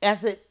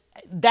 That's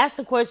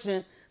the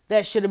question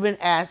that should have been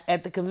asked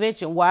at the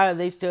convention. Why are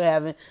they still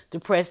having to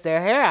press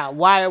their hair out?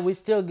 Why are we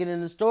still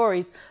getting the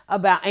stories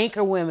about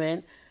anchor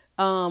women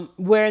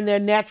wearing their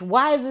natural?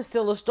 Why is it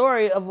still a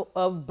story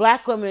of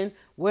black women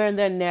wearing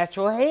their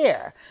natural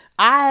hair?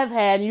 I have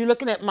had, you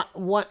looking at my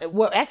one.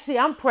 Well, actually,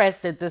 I'm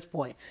pressed at this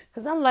point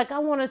because I'm like, I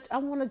want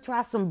to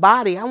try some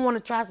body. I want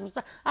to try some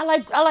stuff. I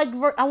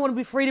want to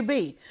be free to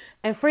be,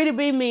 and free to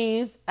be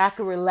means I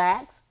could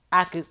relax.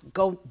 I could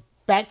go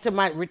back to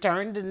my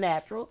return to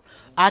natural.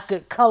 I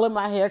could color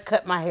my hair,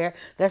 cut my hair.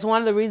 That's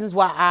one of the reasons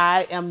why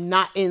I am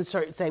not in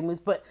certain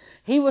segments. But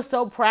he was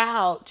so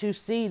proud to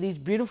see these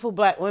beautiful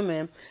black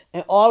women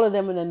and all of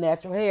them in their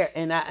natural hair.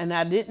 And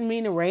I didn't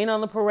mean to rain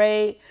on the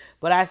parade,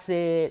 but I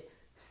said,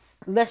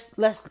 let's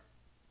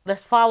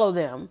follow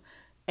them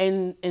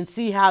and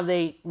see how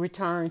they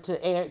return to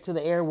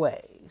the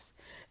airwaves.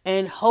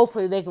 And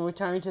hopefully they can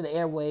return to the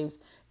airwaves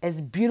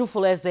as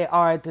beautiful as they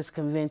are at this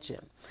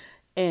convention.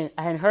 And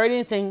I hadn't heard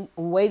anything.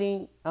 I'm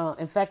waiting.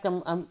 In fact,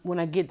 I'm when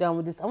I get done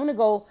with this, I'm going to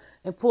go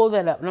and pull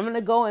that up. And I'm going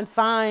to go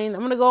online. I'm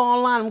going to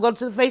go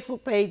to the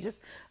Facebook pages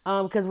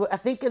because I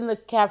think in the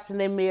caption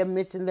they may have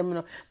mentioned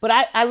them. But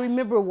I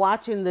remember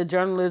watching the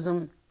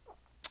journalism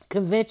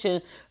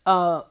convention.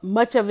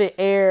 Much of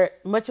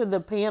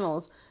the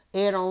panels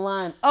aired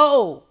online.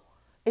 Oh,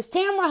 it's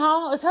Tamara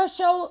Hall. It's her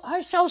show.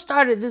 Her show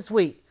started this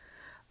week.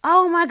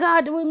 Oh my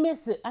God, did we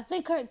miss it? I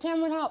think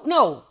Tamara Hall.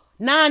 No,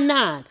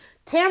 9/9.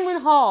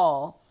 Tamron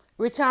Hall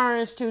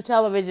returns to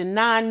television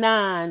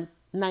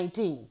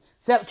 9/9/19.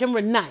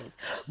 September 9th.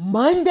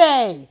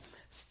 Monday.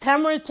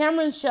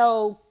 Tamron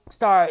show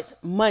starts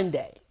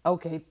Monday.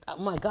 Okay. Oh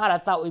my God, I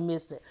thought we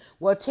missed it.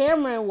 Well,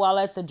 Tamron, while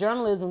at the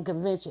journalism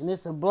convention,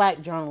 it's a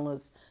black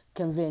journalist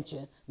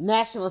convention,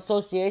 National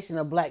Association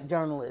of Black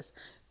Journalists,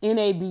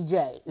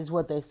 NABJ is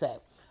what they say.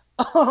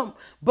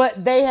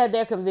 But they had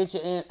their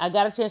convention, and I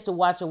got a chance to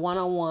watch a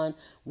one-on-one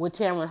with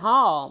Tamron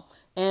Hall,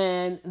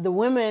 and the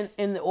women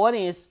in the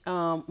audience,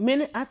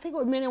 men, I think it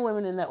was men and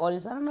women in the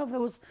audience. I don't know if it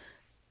was,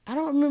 I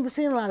don't remember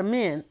seeing a lot of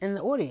men in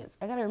the audience.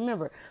 I got to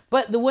remember.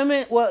 But the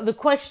women, well, the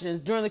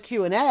questions during the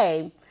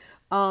Q&A,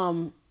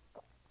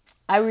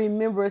 I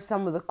remember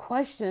some of the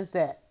questions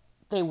that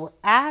they were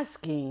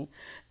asking,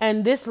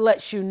 and this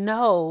lets you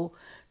know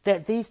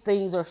that these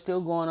things are still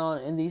going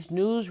on in these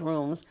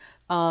newsrooms.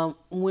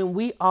 When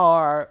we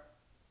are,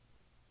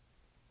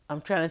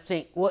 I'm trying to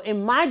think. Well,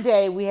 in my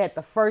day, we had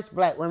the first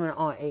black women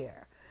on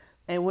air,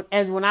 and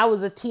when I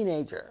was a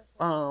teenager,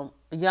 a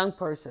young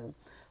person,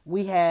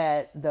 we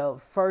had the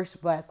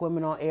first black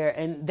women on air,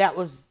 and that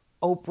was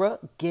Oprah,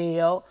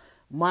 Gail,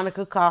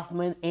 Monica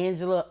Kaufman,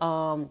 Angela.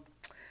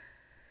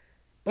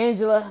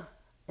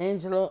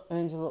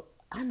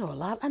 I know a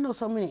lot. I know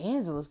so many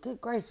Angelas.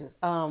 Good gracious.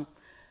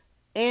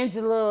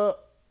 Angela.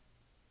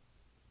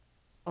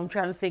 I'm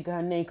trying to think of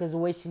her name because the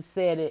way she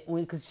said it,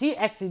 because she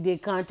actually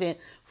did content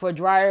for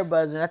Dryer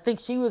Buzz, and I think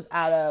she was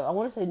out of, I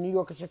want to say New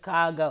York or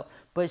Chicago,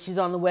 but she's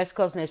on the West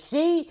Coast now.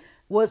 She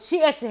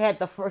actually had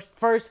the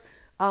first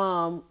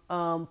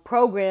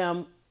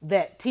program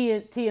that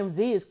TMZ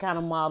is kind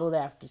of modeled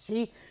after.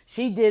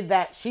 She did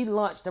that. She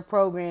launched a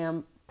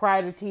program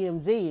prior to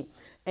TMZ,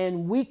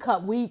 and we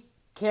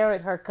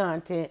carried her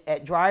content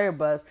at Dryer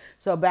Buzz.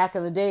 So back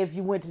in the day, if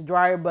you went to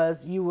Dryer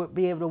Buzz, you would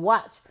be able to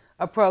watch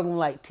a program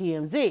like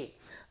TMZ.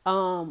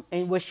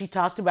 And where she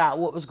talked about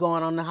what was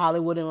going on in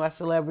Hollywood and our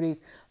celebrities.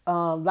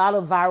 A lot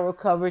of viral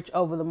coverage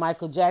over the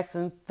Michael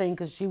Jackson thing,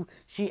 because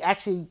she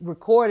actually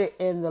recorded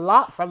from the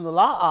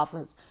law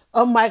office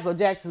of Michael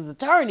Jackson's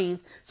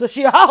attorneys. So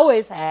she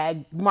always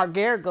had Mark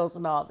Garagos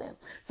and all them.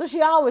 So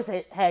she always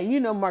had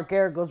Mark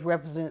Garagos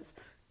represents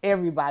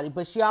everybody,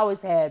 but she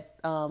always had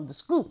the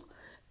scoop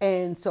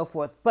and so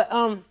forth. But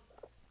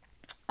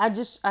I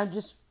just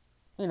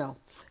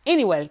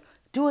anyway,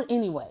 do it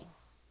anyway.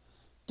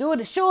 Do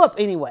it. Show up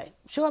anyway.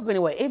 Show up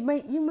anyway.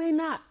 You may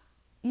not.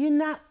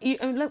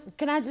 Look,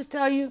 can I just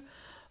tell you,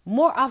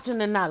 more often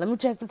than not, let me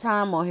check the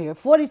time on here.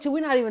 42.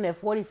 We're not even at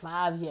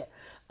 45 yet.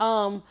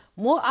 More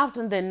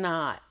often than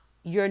not,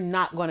 you're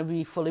not going to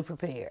be fully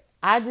prepared.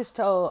 I just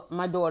told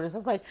my daughters, I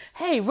was like,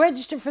 hey,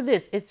 register for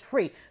this. It's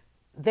free.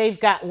 They've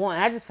got one.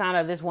 I just found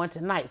out there's one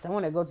tonight. So I'm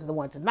going to go to the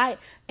one tonight,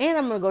 and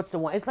I'm going to go to the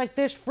one. It's like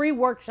there's free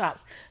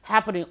workshops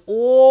happening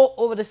all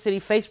over the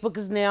city. Facebook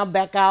is now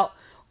back out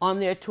on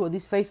their tour,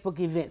 these Facebook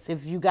events.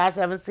 If you guys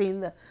haven't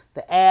seen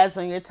the ads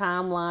on your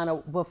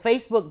timeline, but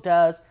Facebook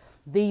does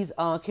these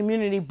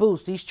community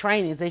boosts, these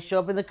trainings. They show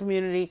up in the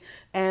community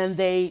and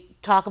they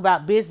talk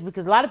about business,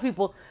 because a lot of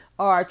people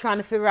are trying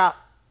to figure out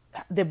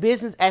the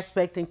business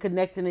aspect and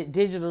connecting it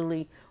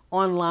digitally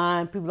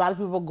online. A lot of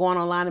people are going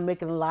online and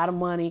making a lot of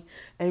money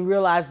and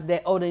realizing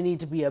that, they need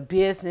to be a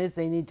business.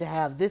 They need to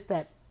have this,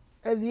 that,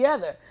 and the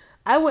other.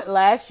 I went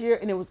last year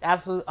and it was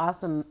absolutely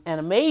awesome and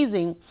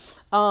amazing.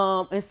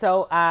 And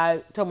so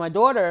I told my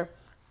daughter,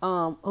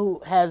 who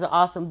has an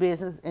awesome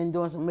business and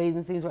doing some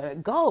amazing things right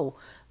now,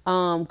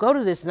 go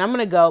to this. And I'm going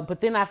to go.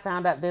 But then I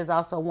found out there's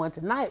also one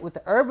tonight with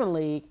the Urban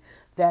League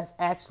that's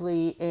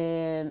actually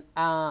in,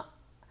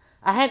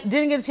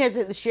 didn't get a chance to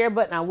hit the share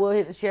button. I will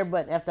hit the share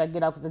button after I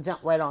get off because I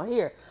jumped right on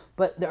here.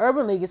 But the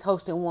Urban League is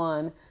hosting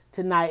one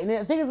tonight. And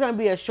I think it's going to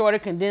be a shorter,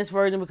 condensed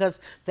version, because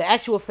the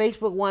actual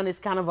Facebook one is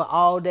kind of an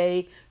all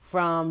day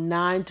from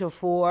 9 to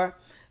 4.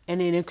 And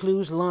it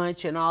includes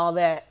lunch and all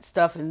that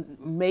stuff and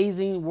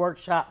amazing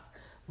workshops.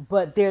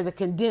 But there's a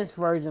condensed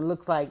version,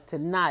 looks like,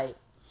 tonight.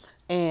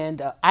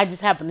 And I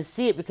just happened to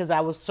see it because I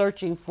was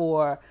searching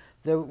for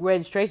the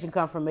registration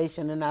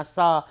confirmation, and I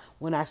saw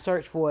when I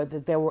searched for it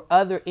that there were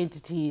other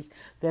entities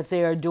that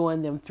they are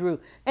doing them through.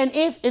 And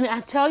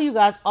I tell you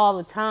guys all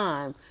the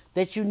time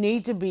that you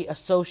need to be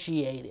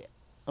associated.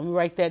 Let me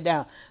write that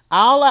down.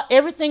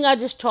 Everything I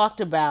just talked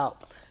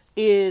about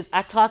is,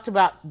 I talked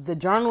about the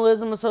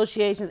journalism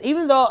associations.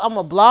 Even though I'm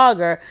a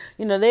blogger,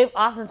 they've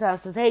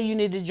oftentimes said, hey, you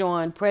need to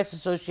join press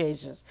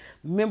associations.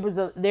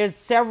 There's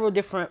several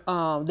different,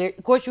 of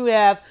course you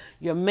have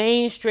your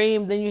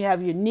mainstream, then you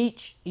have your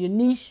niche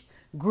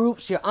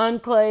groups, your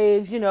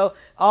enclaves,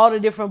 all the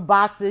different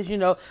boxes.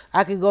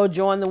 I could go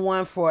join the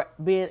one for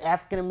being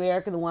African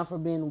American, the one for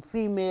being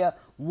female,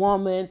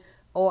 woman,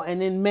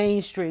 and then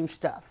mainstream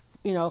stuff.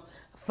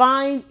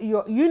 Find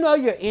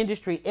your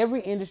industry.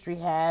 Every industry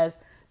has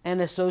an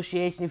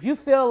association. If you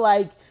feel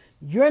like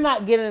you're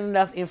not getting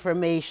enough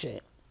information,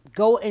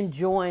 go and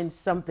join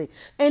something.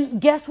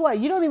 And guess what?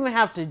 You don't even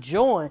have to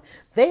join.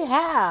 They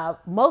have,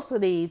 most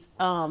of these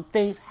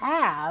things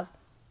have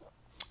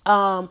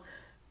a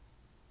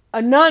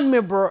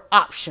non-member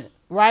option,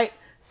 right?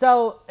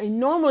 So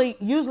normally,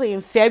 usually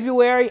in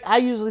February, I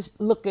usually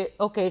look at,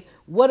 okay,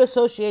 what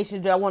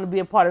association do I want to be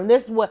a part of? And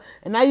this is what,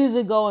 and I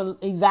usually go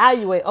and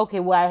evaluate. Okay,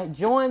 well, I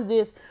joined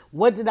this.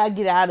 What did I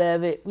get out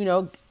of it?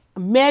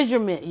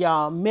 Measurement,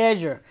 y'all.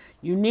 Measure.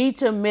 You need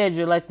to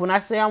measure. Like when I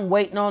say I'm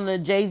waiting on the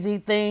Jay-Z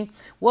thing,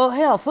 well,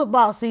 hell,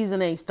 football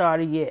season ain't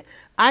started yet.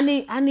 I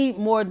need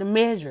more to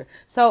measure.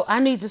 So I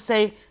need to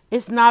say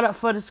it's not up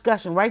for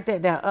discussion. Write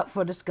that down. Up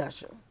for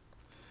discussion.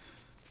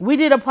 We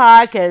did a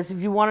podcast.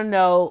 If you want to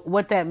know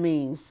what that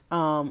means,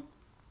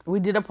 we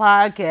did a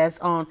podcast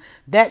on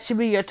that should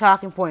be your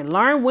talking point.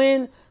 Learn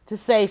when to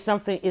say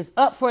something is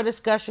up for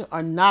discussion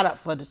or not up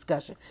for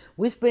discussion.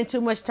 We spend too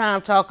much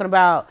time talking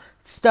about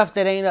stuff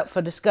that ain't up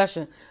for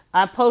discussion.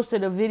 I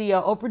posted a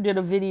video. Oprah did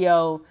a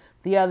video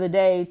the other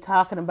day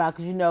talking about,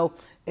 because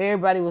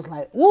everybody was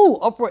like, "Ooh,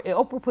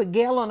 Oprah put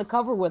Gayle on the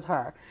cover with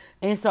her,"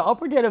 and so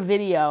Oprah did a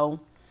video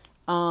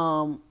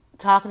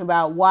talking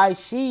about why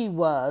she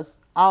was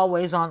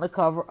always on the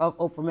cover of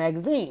Oprah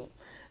magazine.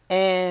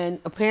 And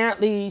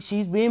apparently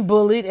she's being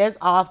bullied as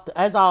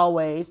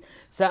always.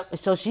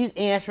 So she's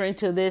answering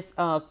to this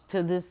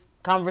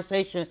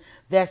conversation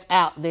that's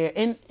out there.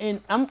 And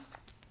I'm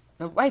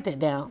write that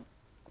down,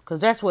 because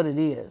that's what it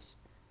is.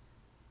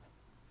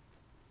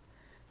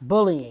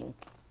 Bullying.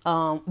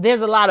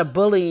 There's a lot of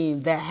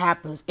bullying that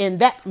happens, and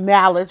that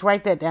malice.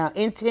 Write that down.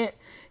 Intent,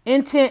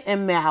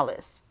 and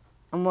malice.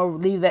 I'm gonna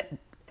leave that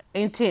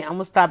intent. I'm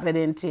gonna stop at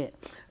intent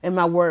in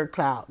my word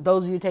cloud.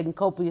 Those of you taking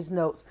copious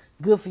notes,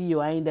 good for you.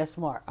 I ain't that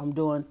smart. I'm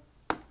doing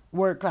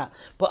word cloud.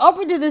 But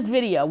Oprah did this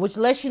video, which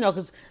lets you know,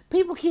 because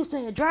people keep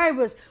saying,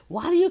 drivers,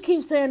 why do you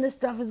keep saying this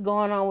stuff is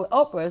going on with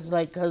Oprah? It's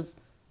like, because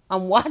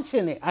I'm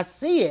watching it. I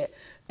see it,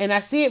 and I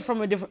see it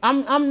from a different.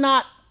 I'm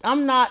not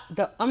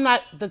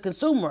the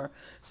consumer,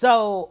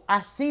 so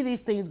I see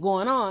these things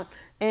going on.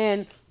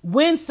 And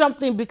when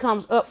something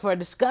becomes up for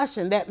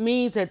discussion, that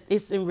means that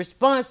it's in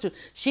response to.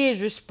 She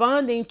is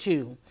responding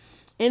to.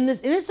 And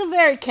it's a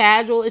very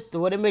casual. It's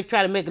what they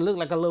try to make it look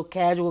like a little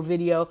casual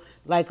video,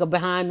 like a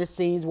behind the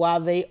scenes while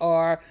they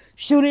are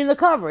shooting the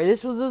cover.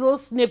 This was a little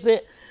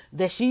snippet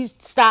that she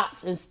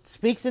stops and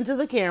speaks into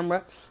the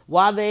camera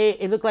while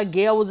it looked like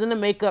Gayle was in the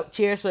makeup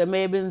chair, so it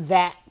may have been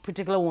that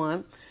particular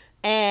one.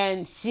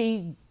 And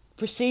she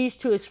proceeds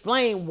to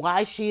explain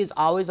why she is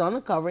always on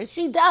the cover, and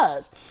she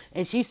does.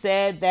 And she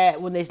said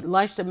that when they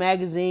launched the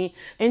magazine,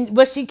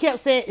 but she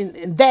kept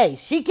saying they.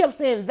 She kept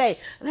saying they,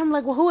 and I'm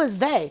like, well, who is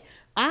they?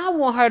 I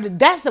want her to.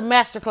 That's the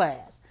master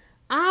class.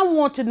 I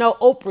want to know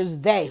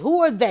Oprah's they. Who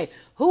are they?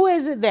 Who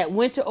is it that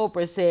went to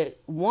Oprah and said,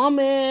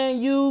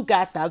 "Woman, you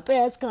got the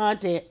best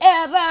content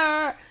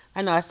ever"?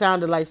 I know I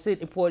sounded like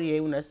Sidney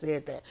Poitier when I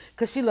said that,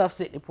 because she loves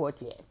Sidney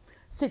Poitier.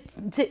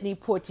 Sidney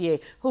Poitier,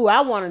 who I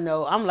want to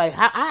know. I'm like,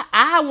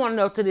 I want to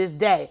know to this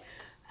day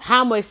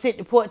how much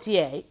Sidney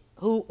Poitier,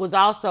 who was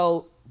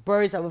also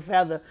Birds of a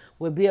Feather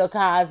with Bill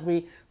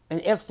Cosby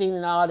and Epstein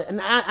and all that.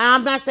 And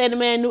I'm not saying the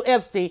man knew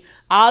Epstein.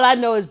 All I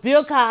know is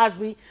Bill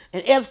Cosby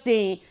and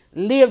Epstein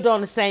lived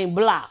on the same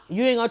block.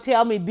 You ain't gonna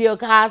tell me Bill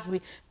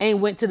Cosby ain't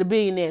went to the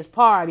billionaires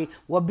party.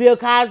 Well, Bill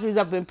Cosby's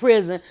up in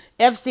prison.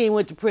 Epstein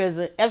went to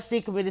prison.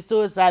 Epstein committed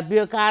suicide.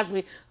 Bill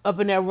Cosby up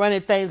in there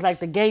running things like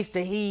the gangster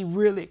he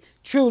really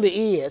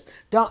truly is.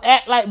 Don't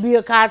act like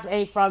Bill Cosby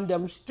ain't from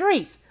them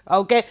streets.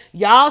 Okay,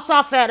 y'all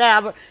saw Fat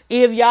Albert.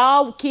 If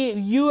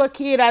you a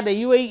kid out there,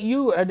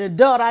 you an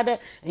adult out there,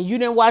 and you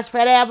didn't watch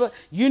Fat Albert,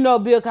 you know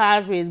Bill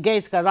Cosby is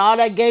gangster, because all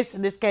that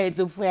gangsterness came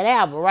through Fat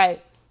Albert,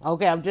 right?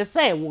 Okay, I'm just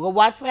saying, we'll go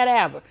watch Fat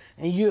Albert,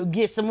 and you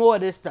get some more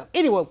of this stuff.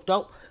 Anyway,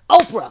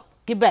 Oprah,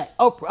 get back,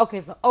 Oprah.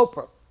 Okay, so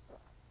Oprah.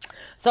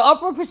 So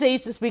Oprah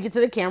proceeds to speak into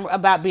the camera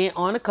about being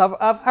on the cover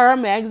of her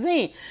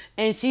magazine.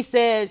 And she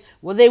said,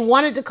 well, they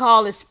wanted to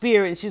call it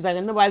Spirit. And she's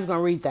like, nobody's going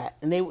to read that.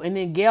 And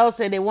then Gayle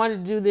said they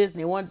wanted to do this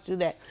and they wanted to do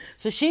that.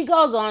 So she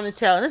goes on to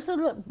tell, and this is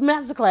a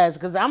masterclass,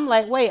 because I'm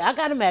like, wait, I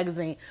got a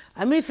magazine.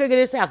 Let me figure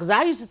this out. Because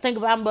I used to think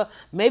about, but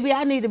maybe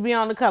I need to be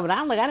on the cover. And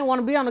I'm like, I don't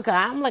want to be on the cover.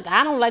 I'm like,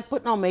 I don't like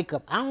putting on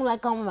makeup. I don't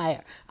like combing my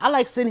hair. I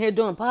like sitting here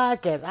doing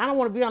podcasts. I don't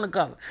want to be on the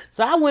cover.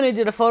 So I went and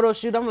did a photo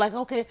shoot. I'm like,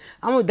 okay,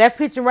 that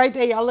picture right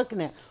there y'all looking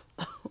at.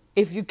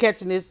 If you're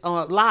catching this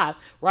on live,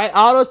 right?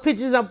 All those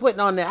pictures I'm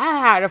putting on there, I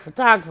hired a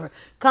photographer.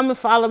 Come and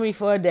follow me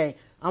for a day.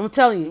 I'm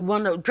telling you,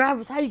 one of the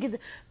drivers, how you get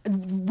the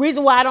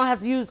reason why I don't have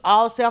to use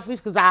all selfies,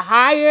 because I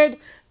hired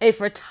a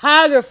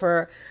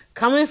photographer.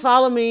 Come and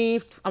follow me.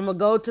 I'm going to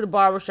go to the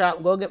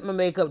barbershop, go get my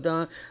makeup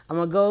done. I'm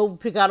going to go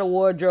pick out a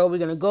wardrobe. We're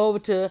going to go over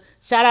to,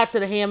 shout out to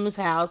the Hammond's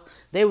house.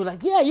 They were like,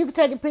 yeah, you can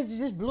take a picture,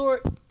 just blur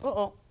it.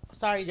 Uh-oh.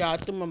 Sorry, y'all, I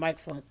threw my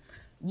microphone.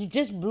 You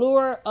just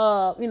blur,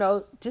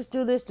 just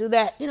do this, do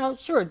that.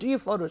 Sure, do your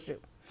photo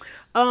shoot.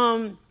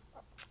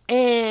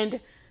 And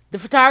the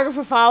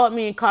photographer followed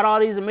me and caught all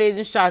these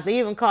amazing shots. They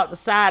even caught the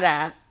side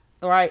eye,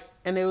 right?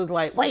 And it was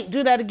like, wait,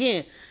 do that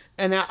again.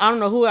 And I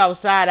don't know who I was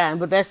side eyeing,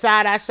 but that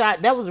side eye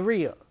shot, that was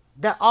real.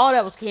 All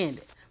that was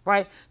candid,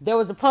 right? There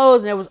was a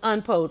pose and there was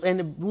unposed. And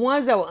the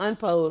ones that were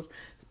unposed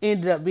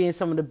ended up being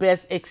some of the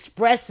best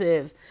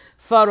expressive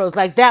photos.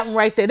 Like that one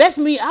right there. That's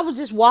me. I was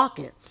just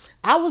walking.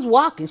 I was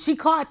walking. She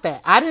caught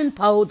that. I didn't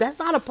pose. That's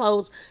not a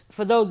pose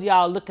for those of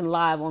y'all looking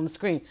live on the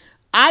screen.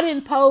 I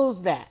didn't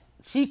pose that.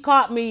 She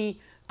caught me.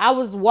 I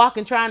was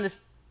walking, trying to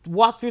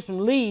walk through some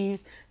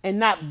leaves and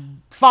not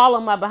fall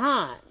on my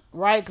behind,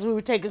 right? Because we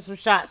were taking some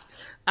shots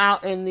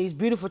out in these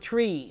beautiful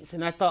trees.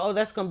 And I thought, oh,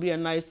 that's going to be a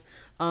nice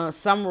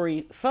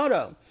summary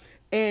photo.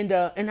 And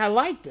I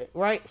liked it,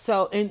 right?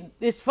 So, and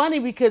it's funny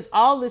because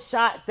all the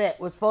shots that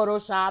was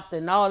photoshopped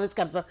and all this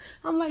kind of stuff,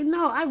 I'm like,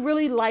 no, I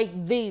really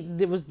like these.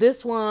 There was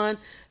this one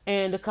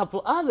and a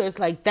couple others.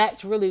 Like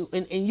that's really,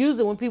 and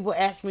usually when people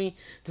ask me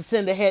to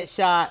send a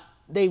headshot,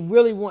 they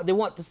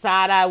want the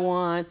side eye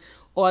one,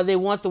 or they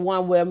want the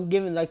one where I'm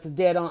giving like the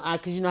dead on eye,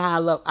 because you know how I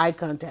love eye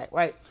contact,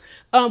 right?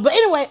 But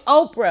anyway,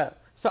 Oprah.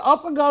 So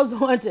Oprah goes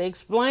on to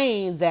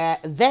explain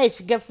that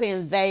she kept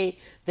saying they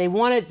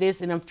wanted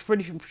this, and I'm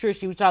pretty sure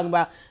she was talking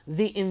about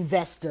the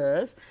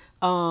investors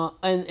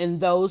and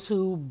those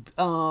who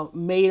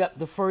made up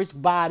the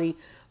first body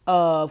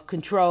of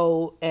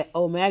control at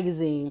O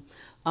Magazine.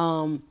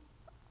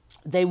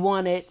 They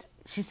wanted.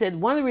 She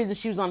said one of the reasons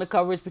she was on the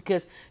cover is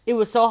because it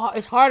was so hard.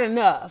 It's hard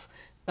enough.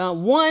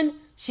 One,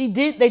 they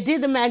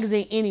did the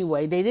magazine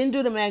anyway. They didn't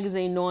do the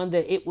magazine knowing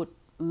that it would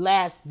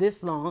last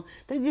this long.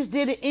 They just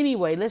did it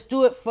anyway. Let's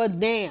do it for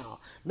now.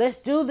 Let's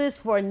do this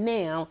for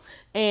now.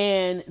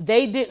 And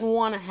they didn't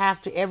want to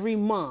have to every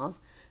month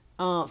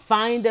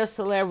find a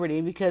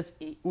celebrity, because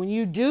when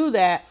you do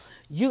that,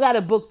 you got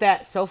to book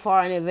that so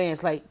far in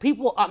advance. Like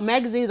people,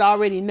 magazines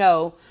already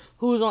know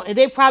who's on, and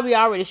they probably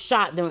already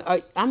shot them.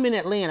 I'm in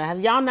Atlanta.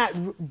 Have y'all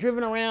not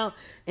driven around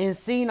and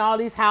seen all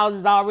these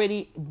houses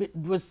already?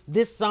 Was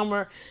this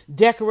summer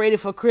decorated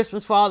for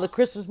Christmas, for all the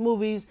Christmas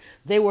movies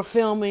they were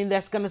filming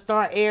that's going to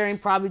start airing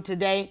probably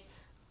today?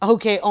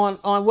 Okay,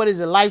 on what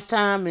is it,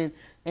 Lifetime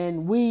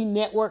and We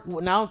Network.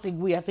 Well, I don't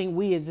think I think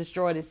We has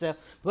destroyed itself.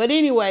 But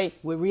anyway,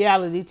 with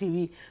reality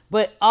TV.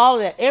 But all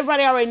that,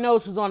 everybody already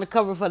knows who's on the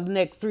cover for the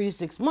next 3 to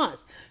 6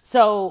 months.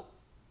 So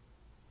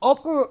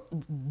Oprah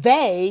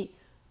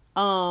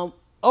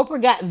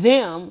got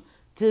them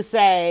to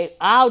say,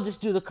 I'll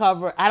just do the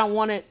cover. I don't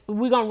want it.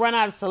 We're going to run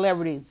out of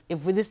celebrities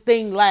if this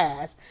thing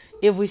lasts.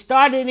 If we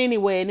start it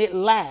anyway and it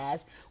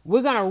lasts,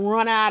 we're going to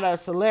run out of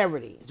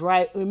celebrities,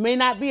 right? It may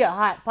not be a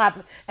hot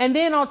pop. And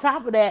then on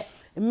top of that,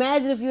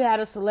 imagine if you had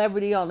a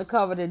celebrity on the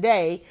cover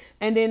today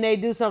and then they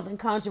do something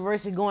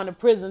controversial going to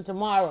prison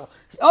tomorrow.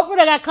 Oprah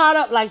got caught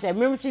up like that.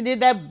 Remember she did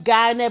that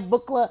guy in that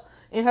book club,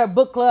 in her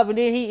book club, and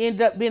then he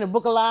ended up being a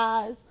Book of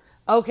Lies?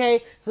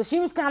 Okay, so she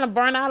was kind of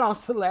burnt out on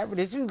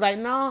celebrities. She was like,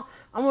 "No,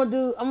 we're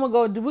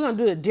gonna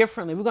do it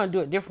differently. We're gonna do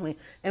it differently,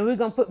 and we're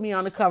gonna put me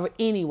on the cover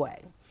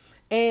anyway."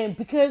 And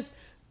because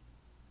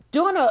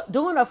doing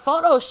a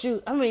photo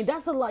shoot, I mean,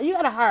 that's a lot. You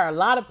got to hire a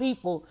lot of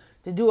people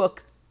to do a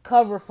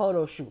cover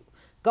photo shoot.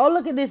 Go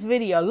look at this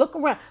video. Look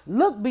around.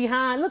 Look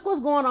behind. Look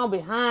what's going on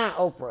behind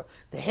Oprah.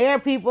 The hair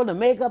people, the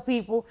makeup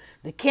people,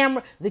 the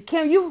camera.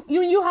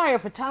 You hire a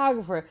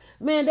photographer.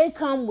 Man, they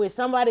come with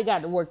somebody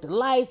got to work the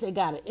lights. They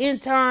got an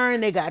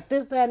intern. They got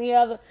this, that, and the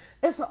other.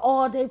 It's an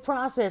all-day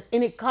process,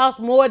 and it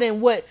costs more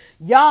than what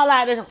y'all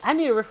out there. I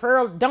need a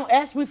referral.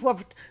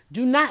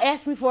 Do not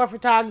ask me for a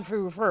photography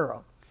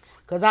referral,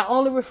 because I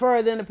only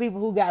refer them to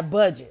people who got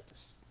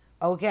budgets.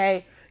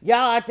 Okay? Y'all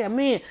out there,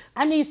 man,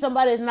 I need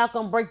somebody that's not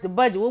going to break the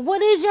budget. Well,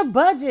 what is your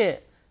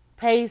budget?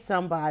 Pay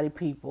somebody,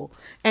 people.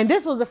 And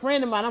this was a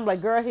friend of mine. I'm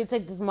like, girl, here,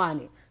 take this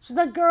money. She's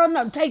like, girl,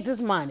 no, take this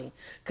money.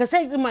 Because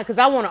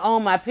I want to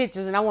own my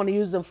pictures and I want to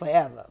use them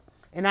forever.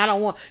 And I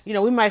don't want,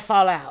 we might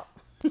fall out.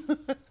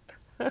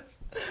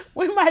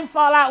 We might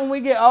fall out when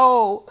we get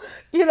old,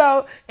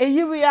 and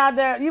you be out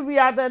there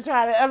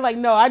trying to, I'm like,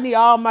 no, I need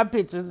all my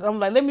pictures. I'm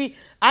like,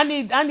 I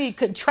need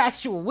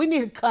contractual. We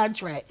need a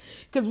contract.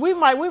 Cause we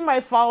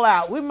might fall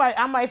out.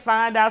 I might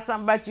find out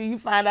something about you. You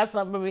find out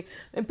something about me.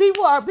 And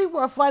people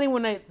are funny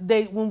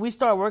when we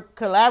start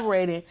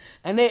collaborating.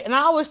 And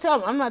I always tell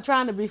them, I'm not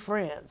trying to be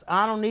friends.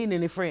 I don't need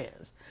any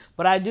friends.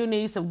 But I do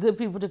need some good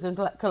people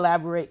to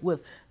collaborate with.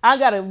 I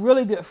got a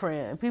really good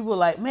friend. People are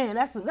like, man,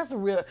 that's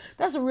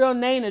a real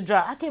name to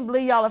drop. I can't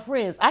believe y'all are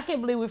friends. I can't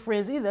believe we're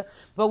friends either.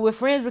 But we're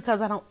friends because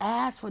I don't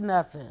ask for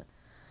nothing.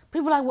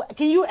 People are like, well,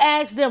 can you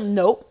ask them?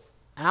 Nope.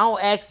 I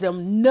don't ask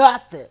them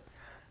nothing.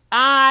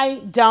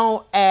 I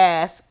don't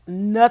ask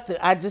nothing.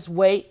 I just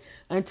wait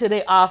until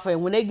they offer.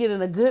 And when they get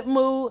in a good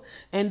mood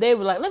and they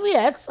were like, let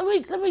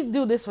me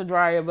do this for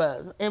Dryer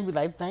Buzz. And be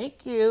like,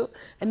 thank you.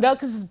 And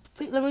because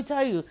let me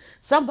tell you,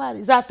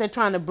 somebody's out there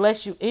trying to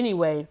bless you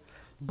anyway.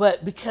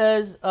 But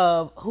because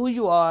of who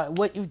you are,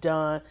 what you've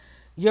done,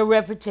 your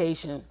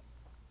reputation,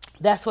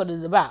 that's what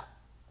it's about.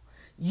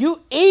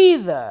 You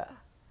either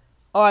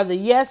are the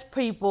yes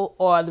people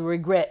or the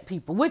regret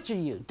people. Which are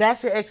you?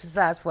 That's your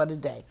exercise for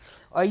today.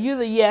 Are you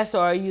the yes or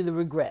are you the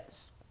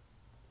regrets?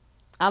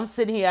 I'm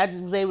sitting here. I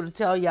just was able to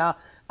tell y'all.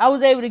 I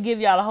was able to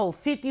give y'all a whole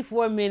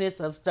 54 minutes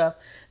of stuff.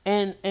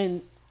 And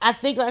I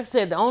think, like I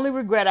said, the only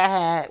regret I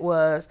had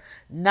was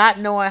not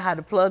knowing how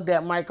to plug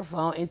that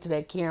microphone into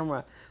that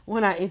camera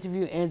when I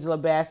interviewed Angela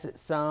Bassett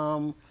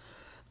some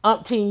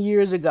umpteen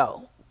years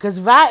ago. Because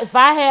if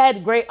I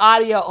had great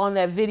audio on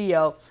that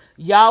video,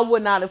 y'all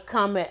would not have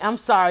come at. I'm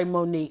sorry,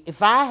 Monique.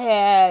 If I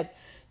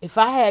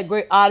had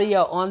great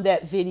audio on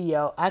that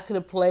video, I could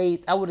have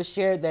played. I would have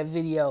shared that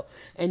video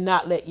and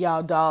not let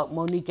y'all dog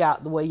Monique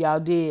out the way y'all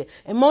did.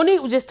 And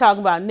Monique was just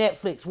talking about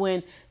Netflix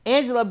when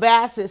Angela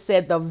Bassett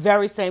said the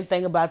very same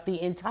thing about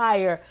the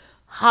entire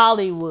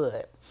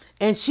Hollywood.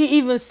 And she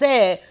even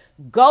said,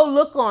 go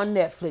look on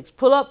Netflix,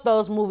 pull up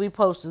those movie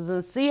posters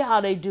and see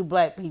how they do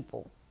black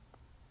people.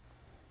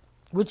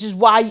 Which is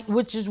why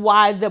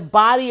the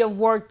body of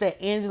work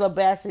that Angela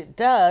Bassett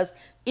does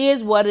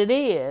is what it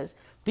is,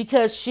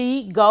 because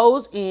she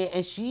goes in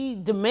and she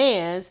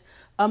demands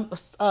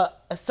a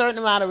certain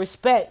amount of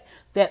respect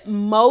that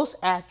most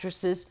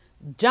actresses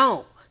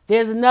don't.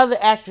 There's another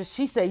actress,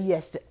 she said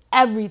yes to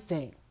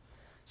everything.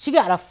 She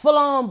got a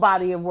full-on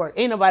body of work.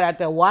 Ain't nobody out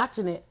there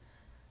watching it.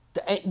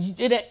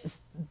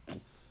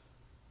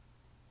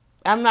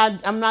 I'm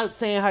not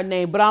saying her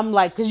name, but I'm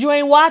like, because you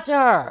ain't watching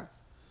her.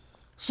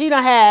 She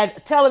done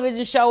had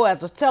television show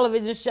after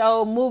television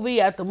show, movie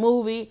after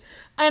movie.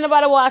 Ain't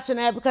nobody watching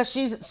that because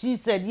she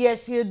said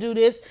yes, she'll do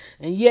this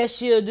and yes,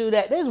 she'll do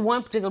that. There's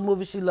one particular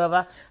movie she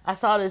loved. I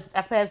saw this.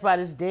 I passed by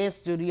this dance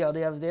studio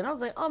the other day, and I was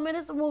like, oh man,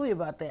 it's a movie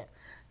about that.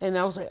 And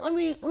I was like, let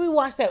me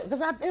watch that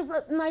because it's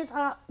a nice,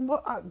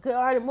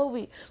 good-hearted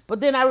movie.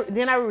 But then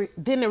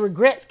the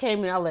regrets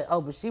came in. I was like,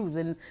 oh, but she was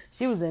in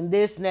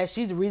this and that.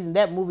 She's the reason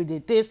that movie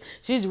did this.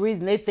 She's the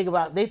reason they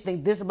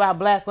think this about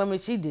black women.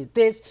 She did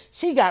this.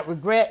 She got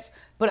regrets.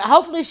 But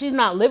hopefully she's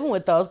not living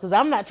with those, because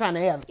I'm not trying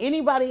to have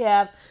anybody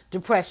have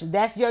depression.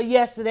 That's your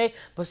yesterday.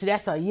 But see,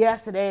 that's her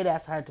yesterday.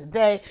 That's her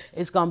today.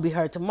 It's going to be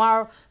her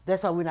tomorrow.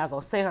 That's why we're not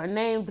going to say her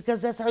name,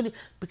 because that's her.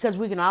 Because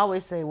we can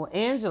always say, well,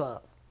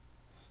 Angela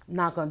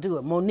not going to do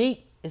it.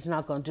 Monique is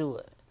not going to do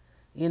it.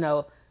 You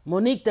know,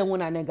 Monique that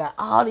went out there and got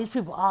all these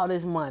people all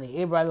this money.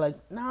 Everybody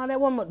like, no,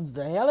 that wasn't,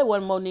 the hell it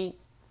wasn't Monique.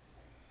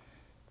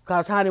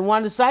 Because honey,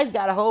 Wanda Sykes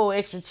got a whole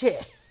extra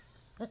check.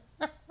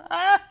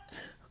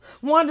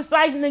 Wanda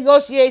Sykes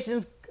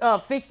negotiations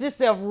fixed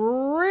itself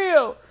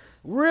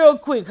real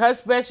quick. Her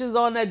specials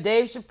on that,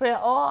 Dave Chappelle,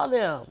 all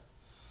them.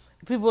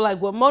 People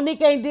like, well,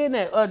 Monique ain't did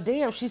that.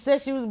 Damn, she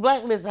said she was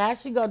blacklisted. How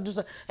she gonna do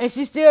something? And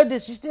she still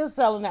did. She's still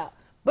selling out.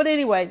 But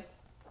anyway,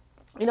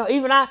 you know,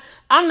 even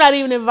I'm not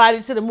even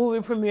invited to the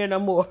movie premiere no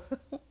more.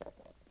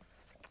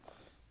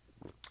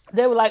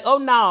 They were like, oh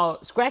no,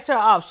 scratch her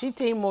off. She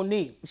Team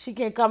Monique. She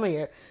can't come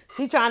here.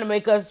 She trying to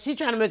make us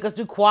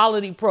do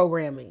quality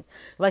programming.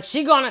 Like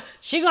she gonna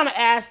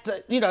ask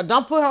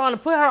don't put her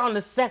on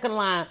the second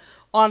line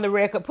on the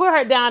record. Put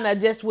her down there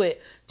just with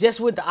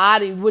the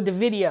audio, with the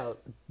video.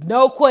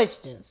 No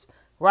questions.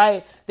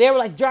 Right? They were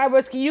like,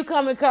 Drivers, can you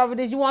come and cover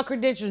this? You want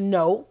credentials?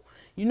 No.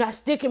 You're not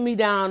sticking me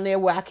down there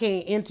where I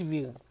can't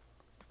interview.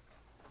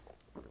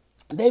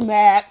 They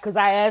mad because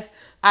I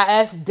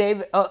asked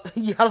David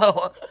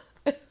Yellow.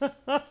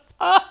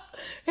 I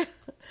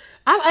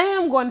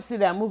am going to see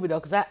that movie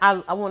though, because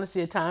I want to see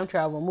a time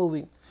travel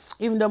movie.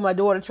 Even though my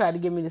daughter tried to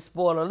give me the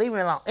spoiler, leave me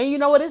alone. And you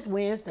know what? It's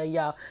Wednesday,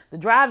 y'all. The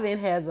drive-in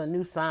has a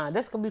new sign.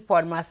 That's gonna be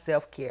part of my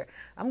self-care.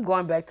 I'm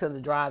going back to the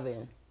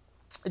drive-in.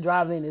 The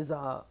drive-in is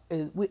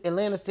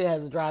Atlanta still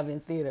has a drive-in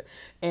theater,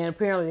 and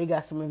apparently they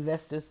got some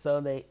investors, so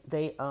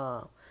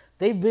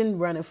they've been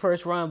running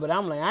first run, but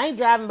I'm like, I ain't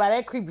driving by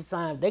that creepy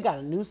sign. They got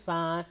a new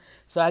sign,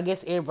 so I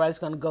guess everybody's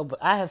going to go. But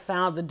I have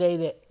found the day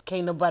that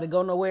can't nobody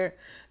go nowhere,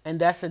 and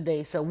that's the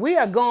day. So we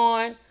are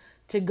going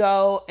to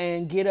go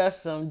and get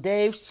us some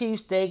Dave's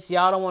Cheesesteaks.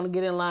 Y'all don't want to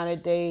get in line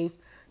at Dave's.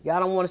 Y'all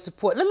don't want to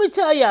support. Let me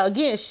tell y'all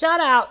again, shout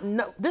out.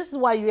 No, this is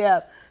why you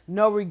have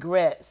no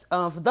regrets.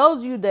 For those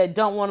of you that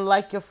don't want to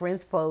like your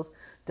friend's post,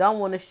 don't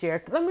want to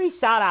share, let me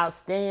shout out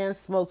Stan's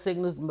Smoke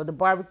Signals, the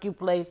barbecue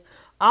place.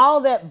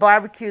 All that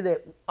barbecue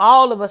that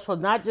all of us, well,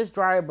 not just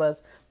Dryer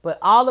Buzz, but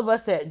all of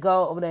us that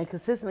go over there and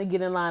consistently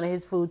get in line at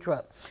his food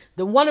truck.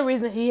 The one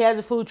reason he has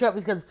a food truck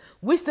is because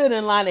we stood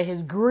in line at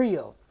his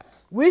grill.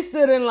 We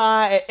stood in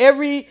line at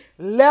every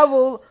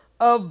level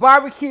of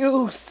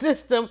barbecue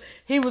system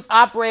he was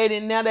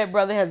operating. Now that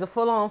brother has a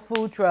full-on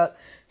food truck.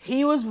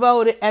 He was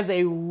voted as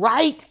a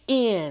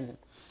write-in.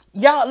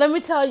 Y'all, let me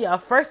tell y'all,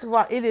 first of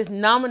all, it is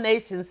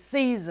nomination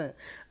season.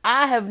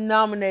 I have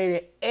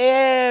nominated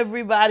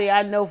everybody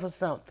I know for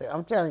something.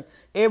 I'm telling you,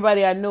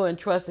 everybody I know and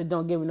trust that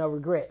don't give me no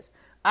regrets.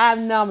 I've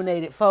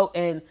nominated folk,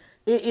 and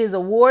it is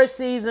award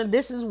season.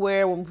 This is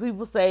where when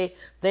people say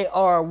they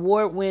are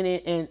award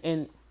winning,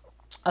 and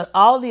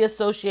all the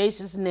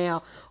associations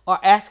now are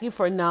asking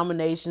for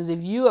nominations.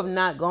 If you have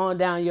not gone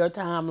down your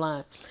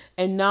timeline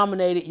and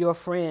nominated your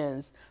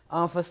friends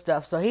for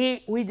stuff, so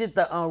we did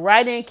the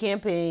write-in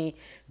campaign.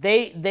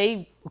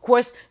 They of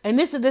course, and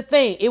this is the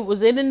thing, it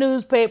was in the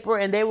newspaper,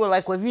 and they were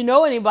like, well, if you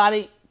know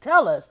anybody,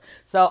 tell us.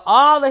 So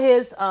all of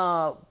his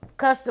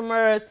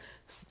customers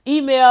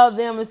emailed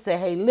them and said,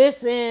 hey,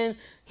 listen,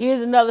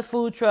 here's another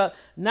food truck.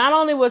 Not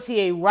only was he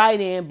a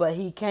write-in, but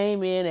he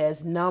came in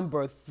as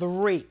number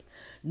 3.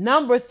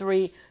 Number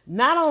 3,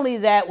 not only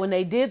that, when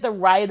they did the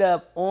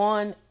write-up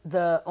on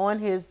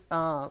his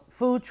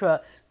food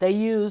truck, they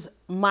used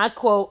my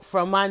quote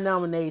from my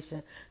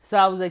nomination. So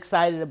I was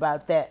excited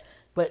about that.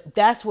 But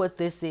that's what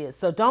this is.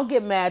 So don't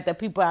get mad that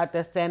people out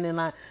there standing in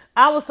line.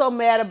 I was so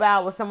mad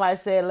about what somebody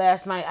said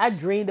last night. I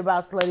dreamed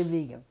about Slutty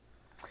Vegan.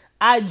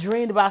 I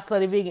dreamed about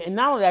Slutty Vegan. And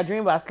not only did I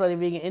dream about Slutty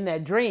Vegan, in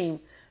that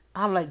dream,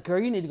 I'm like, girl,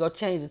 you need to go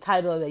change the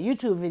title of that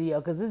YouTube video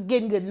because it's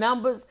getting good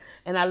numbers.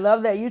 And I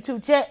love that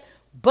YouTube check.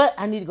 But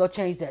I need to go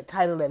change that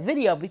title of that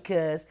video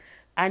because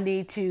I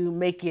need to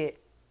make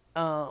it,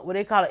 what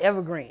they call it,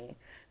 evergreen.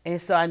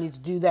 And so I need to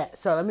do that.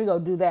 So let me go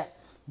do that.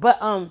 But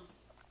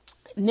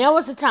now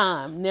is the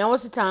time. Now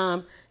is the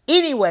time.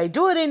 Anyway,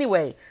 do it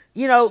anyway.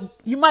 You know,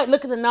 you might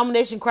look at the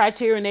nomination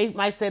criteria and they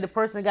might say the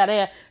person got to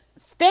have.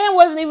 Stan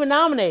wasn't even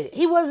nominated.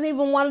 He wasn't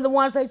even one of the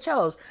ones they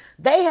chose.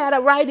 They had a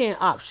write-in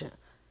option.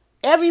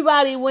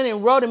 Everybody went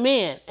and wrote him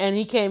in, and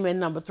he came in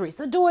number 3.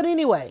 So do it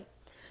anyway.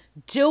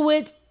 Do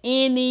it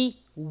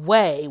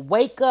anyway.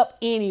 Wake up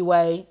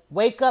anyway.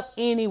 Wake up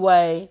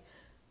anyway.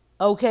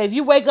 Okay, if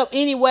you wake up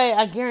anyway,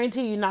 I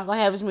guarantee you're not going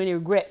to have as many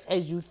regrets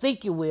as you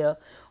think you will.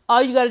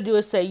 All you got to do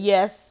is say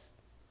yes,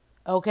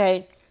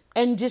 okay,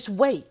 and just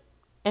wait.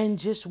 And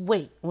just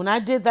wait. When I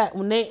did that,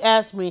 when they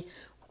asked me,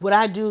 would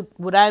I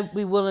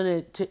be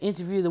willing to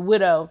interview the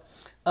widow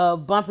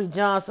of Bumpy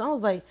Johnson, I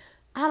was like,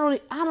 I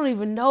don't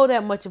even know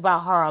that much about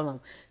Harlem.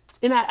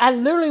 And I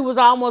literally was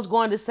almost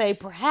going to say,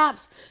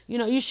 perhaps, you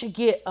know, you should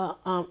get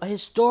a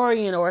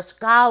historian or a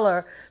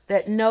scholar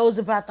that knows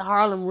about the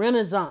Harlem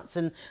Renaissance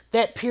and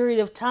that period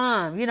of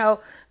time, you know.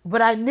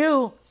 But I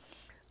knew,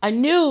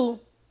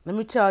 let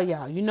me tell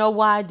y'all, you know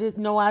why I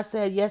didn't know I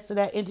said yes to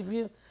that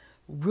interview?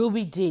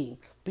 Ruby Dee.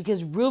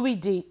 Because Ruby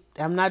Dee,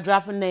 I'm not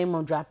dropping name,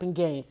 I'm dropping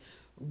game.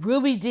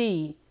 Ruby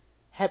Dee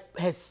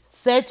has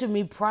said to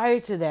me prior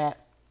to that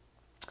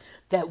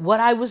what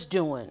I was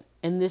doing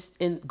in this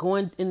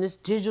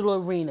digital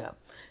arena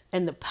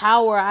and the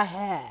power I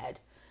had,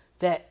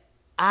 that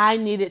I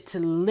needed to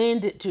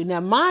lend it to. Now,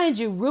 mind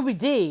you, Ruby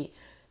Dee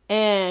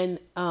and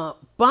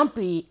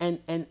Bumpy and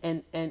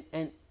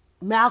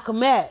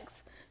Malcolm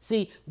X.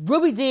 See,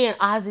 Ruby Dee and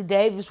Ossie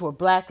Davis were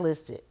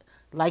blacklisted,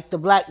 like the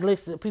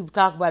blacklist that people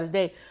talk about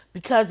today,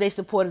 because they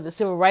supported the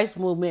civil rights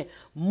movement.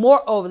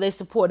 Moreover, they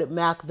supported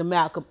the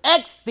Malcolm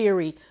X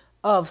theory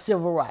of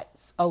civil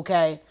rights.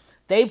 Okay,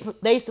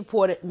 they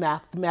supported the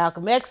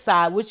Malcolm X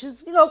side, which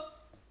is, you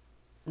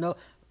know,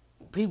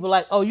 people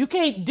like, oh, you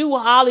can't do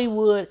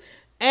Hollywood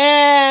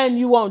and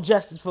you want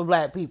justice for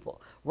black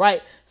people,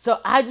 right? So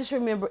I just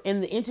remember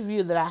in the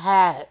interview that I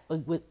had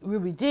with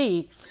Ruby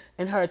Dee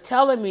and her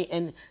telling me,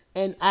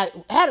 and I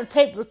had a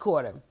tape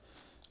recorder.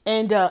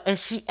 And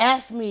she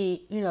asked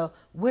me, you know,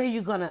 where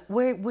you gonna,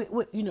 where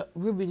you know,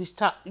 Ruby's,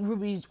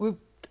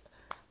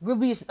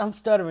 I'm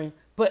stuttering,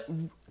 but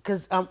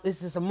because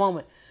this is a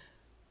moment.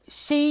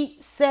 She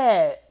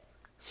said,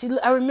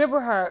 I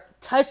remember her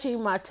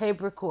touching my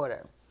tape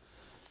recorder,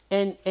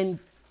 and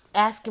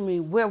asking me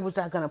where was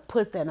I gonna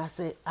put that, and I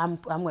said, I'm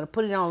gonna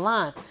put it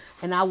online,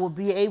 and I will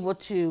be able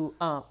to.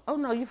 Oh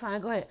no, you're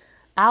fine. Go ahead.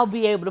 I'll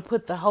be able to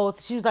put the whole.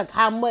 She was like,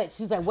 how much?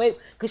 She's like, wait,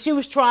 because she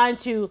was trying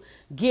to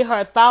get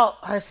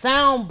her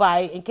sound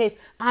bite in case.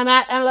 And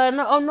I let her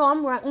know, oh no,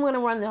 I'm going to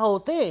run the whole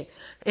thing.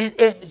 And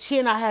she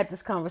and I had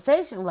this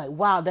conversation. I'm like,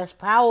 wow, that's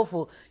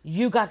powerful.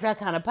 You got that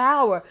kind of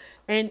power.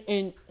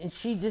 And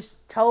she just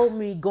told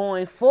me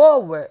going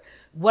forward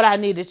what I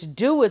needed to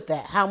do with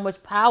that, how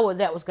much power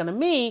that was going to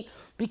mean,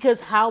 because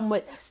how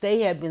much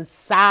they had been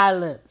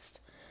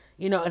silenced,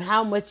 you know, and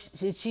how much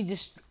she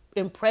just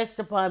impressed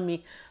upon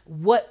me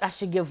what I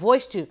should give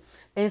voice to.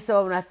 And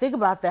so when I think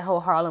about that whole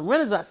Harlem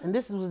Renaissance, and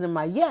this was in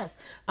my yes,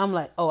 I'm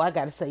like, oh, I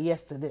gotta say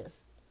yes to this.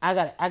 I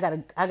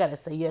gotta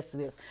say yes to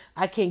this.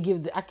 I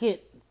can't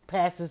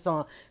pass this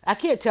on. I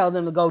can't tell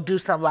them to go do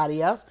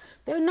somebody else.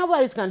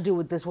 Nobody's gonna do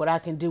with this what I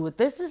can do with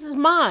this. This is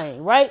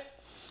mine, right?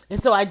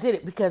 And so I did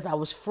it because I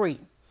was free.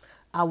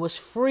 I was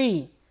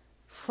free,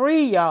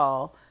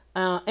 y'all,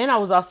 and I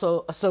was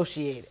also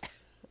associated.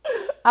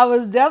 I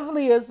was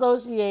definitely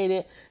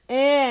associated,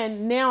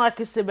 and now I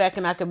can sit back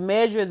and I can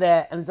measure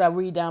that as I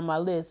read down my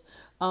list.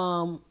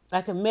 I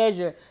can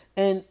measure,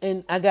 and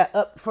I got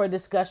up for a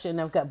discussion.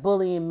 I've got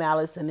bullying,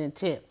 malice, and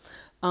intent.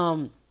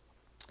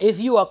 If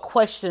you are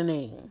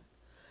questioning,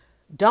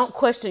 don't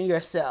question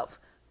yourself.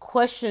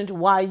 Question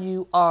why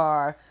you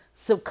are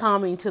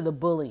succumbing to the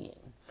bullying.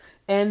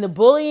 And the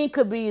bullying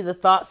could be the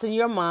thoughts in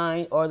your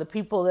mind or the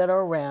people that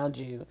are around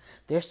you.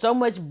 There's so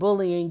much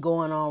bullying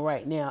going on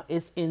right now.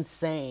 It's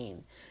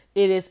insane.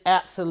 It is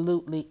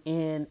absolutely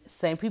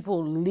insane.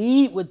 People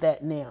lead with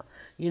that now,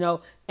 you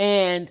know,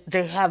 and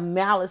they have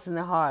malice in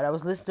their heart. I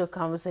was listening to a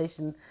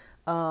conversation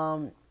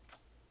the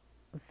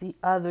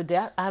other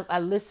day. I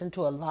listened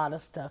to a lot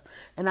of stuff,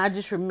 and I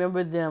just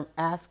remember them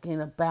asking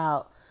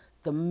about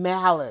the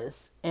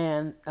malice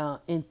and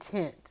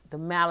intent. The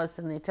malice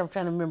and the intent. I'm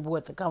trying to remember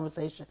what the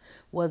conversation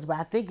was, but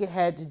I think it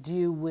had to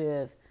do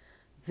with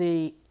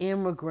the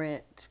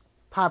immigrant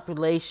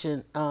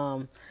population.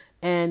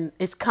 And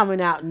it's coming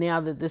out now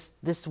that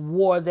this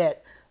war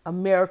that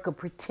America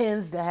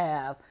pretends to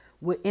have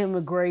with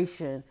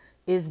immigration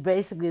is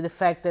basically the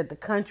fact that the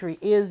country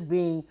is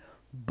being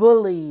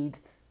bullied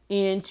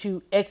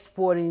into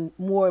exporting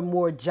more and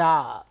more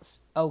jobs,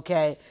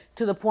 okay,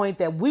 to the point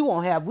that we're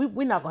not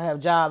going to have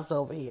jobs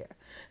over here.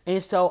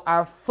 And so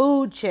our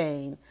food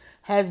chain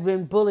has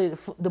been bullied.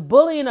 The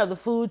bullying of the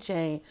food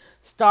chain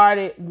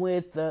started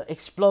with the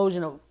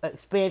expansion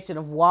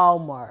of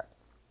Walmart,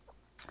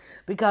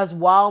 because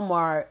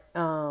Walmart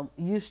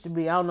used to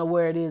be, I don't know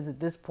where it is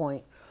at this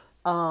point,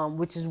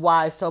 which is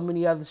why so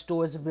many other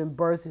stores have been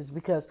birthed, is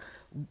because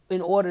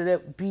in order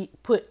to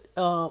put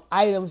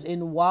items in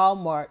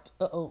Walmart,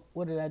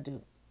 what did I do?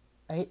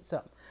 I hit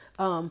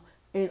something.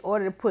 In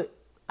order to put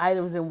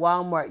items in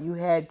Walmart, you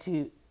had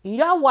to,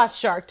 y'all watch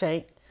Shark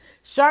Tank.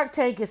 Shark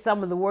Tank is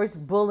some of the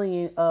worst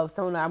bullying of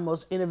some of our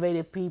most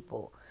innovative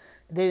people.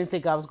 They didn't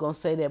think I was going to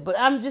say that, but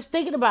I'm just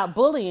thinking about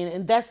bullying,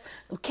 and that's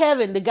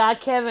Kevin, the guy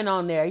Kevin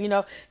on there. You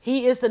know,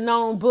 he is the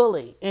known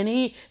bully, and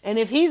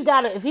if he's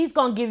going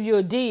to give you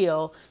a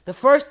deal, the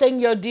first thing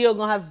your deal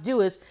going to have to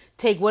do is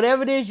take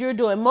whatever it is you're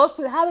doing. Most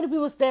people, how many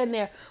people stand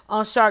there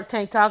on Shark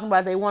Tank talking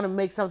about they want to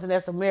make something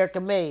that's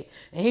American made,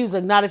 and he was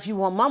like, not if you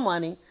want my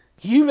money.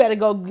 You better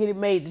go get it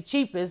made the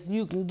cheapest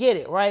you can get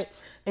it, right?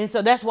 And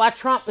so that's why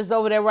Trump is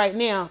over there right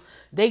now.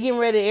 They getting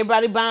ready,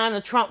 everybody buying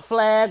a Trump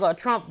flag or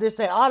Trump this,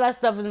 that. All that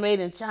stuff is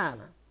made in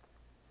China.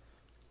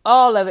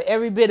 All of it,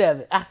 every bit of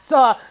it. I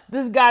saw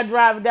this guy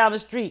driving down the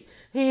street.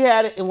 He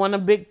had it in one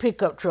of the big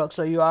pickup trucks,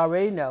 so you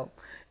already know.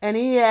 And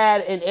he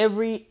had in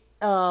every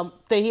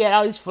thing, he had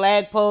all these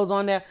flagpoles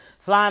on there,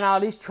 flying all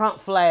these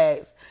Trump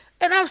flags.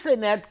 And I'm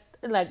sitting there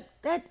like,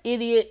 that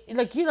idiot,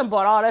 like, you done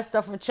bought all that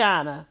stuff from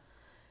China.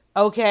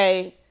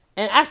 Okay,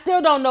 and I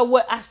still don't know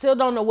what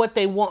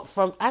they want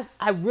from. I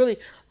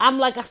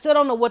still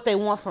don't know what they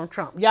want from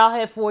Trump. Y'all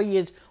had 4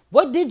 years.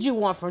 What did you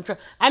want from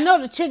Trump? I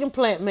know the chicken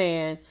plant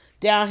man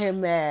down here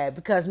mad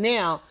because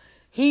now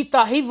he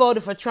thought he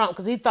voted for Trump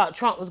because he thought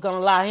Trump was going to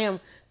allow him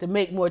to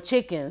make more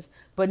chickens.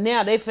 But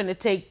now they finna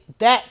take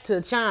that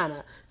to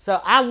China.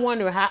 So I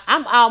wonder how.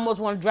 I almost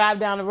want to drive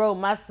down the road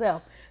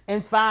myself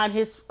and find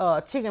his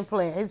chicken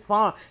plant, his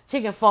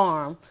chicken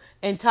farm,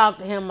 and talk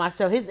to him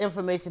myself. His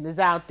information is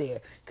out there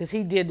because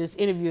he did this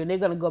interview, and they're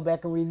gonna go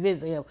back and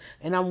revisit him.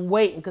 And I'm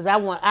waiting because I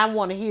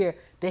want to hear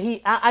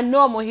that I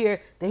know I'm gonna hear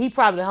that he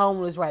probably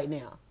homeless right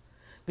now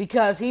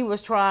because he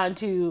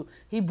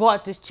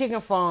bought this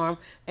chicken farm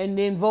and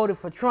then voted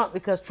for Trump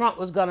because Trump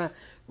was gonna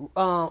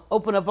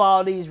open up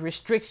all these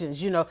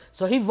restrictions,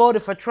 So he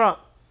voted for Trump,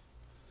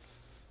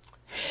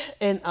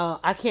 and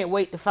I can't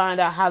wait to find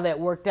out how that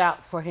worked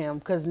out for him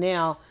because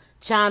now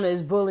China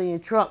is bullying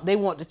Trump. They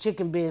want the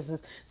chicken business.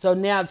 So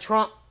now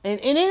Trump, and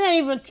it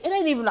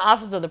ain't even the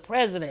office of the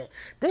president.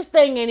 This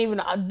thing ain't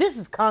even, this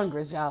is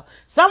Congress, y'all.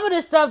 Some of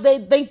this stuff, they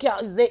think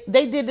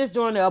they did this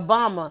during the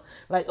Obama.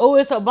 Like, oh,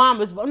 it's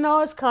Obama's. No,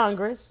 it's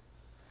Congress.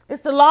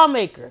 It's the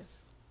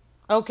lawmakers.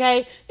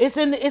 Okay? It's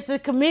the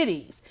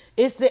committees.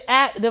 It's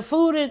the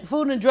Food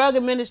and Drug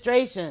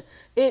Administration.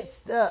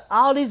 It's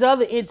all these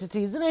other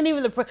entities. It ain't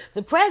even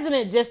the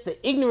president, just the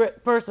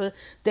ignorant person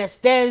that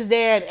stands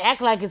there and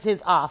act like it's his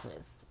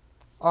office,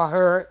 or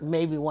her,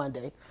 maybe one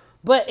day.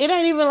 But it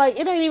ain't even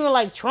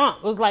like Trump.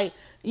 It was like,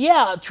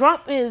 yeah,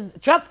 Trump is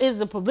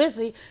the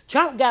publicity.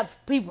 Trump got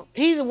people.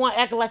 He's the one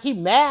acting like he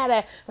mad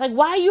at. Like,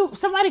 why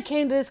somebody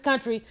came to this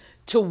country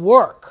to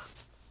work.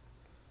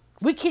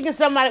 We kicking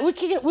somebody. We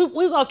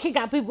gonna kick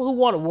out people who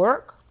want to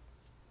work.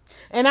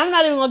 And I'm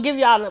not even gonna give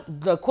y'all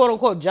the quote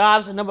unquote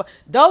jobs and number.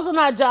 Those are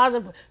not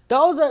jobs.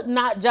 Those are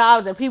not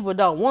jobs that people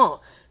don't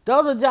want.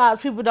 Those are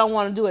jobs people don't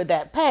want to do at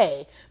that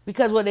pay,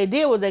 because what they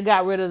did was they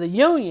got rid of the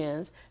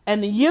unions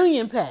and the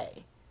union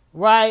pay,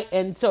 right?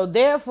 And so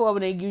therefore,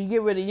 when you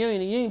get rid of the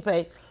union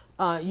pay,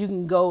 you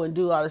can go and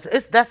do all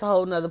this. That's a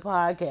whole nother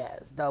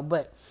podcast, though.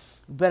 But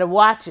you better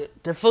watch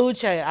it. The food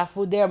chain.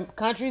 There are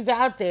countries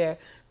out there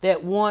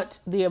that want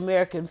the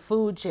American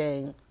food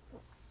chain.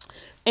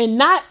 And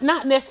not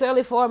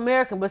necessarily for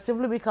America, but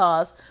simply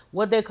because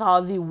what they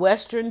call the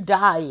Western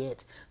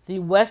diet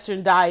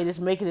is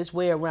making its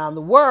way around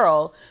the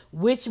world,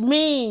 which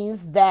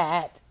means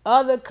that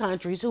other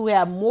countries who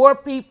have more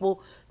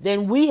people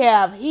than we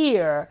have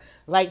here,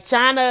 like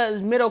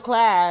China's middle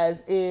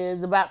class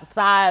is about the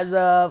size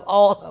of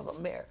all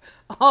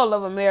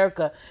of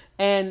America,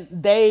 and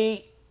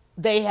they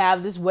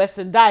have this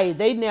Western diet.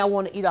 They now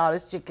want to eat all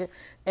this chicken.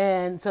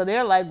 And so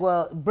they're like,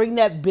 well, bring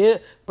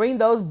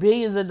those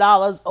billions of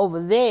dollars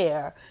over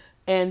there,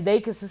 and they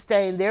can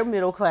sustain their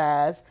middle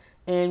class,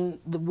 and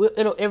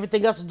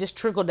everything else will just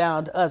trickle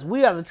down to us.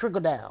 We are the trickle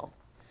down.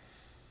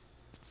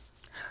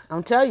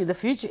 I'm telling you, the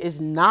future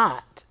is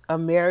not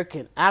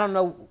American. I don't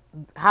know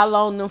how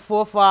long them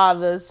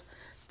forefathers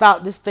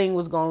thought this thing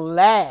was going to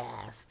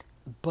last,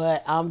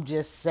 but I'm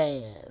just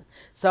saying.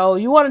 So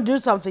you want to do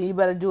something, you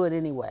better do it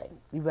anyway.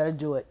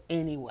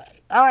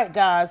 All right,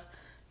 guys.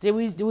 Did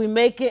we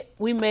make it?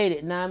 We made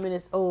it. 9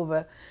 minutes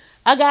over.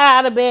 I got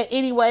out of bed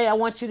anyway. I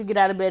want you to get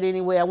out of bed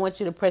anyway. I want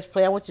you to press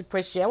play. I want you to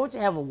press share. I want you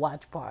to have a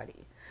watch party.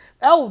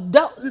 Oh,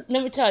 let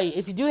me tell you,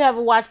 if you do have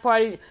a watch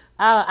party,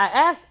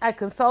 I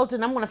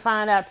consulted. I'm going to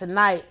find out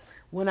tonight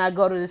when I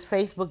go to this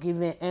Facebook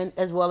event, and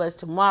as well as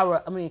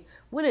tomorrow.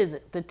 What is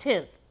it? The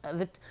 10th.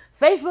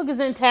 Facebook is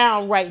in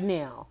town right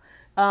now.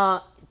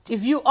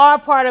 If you are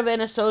part of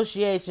an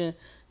association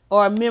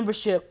or a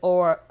membership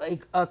or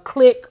a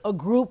clique, a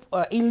group,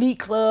 or elite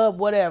club,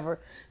 whatever,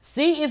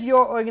 see if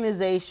your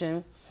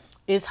organization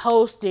is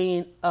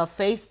hosting a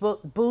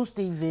Facebook Boost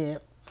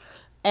event.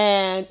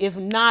 And if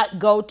not,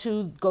 go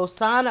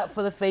sign up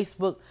for the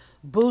Facebook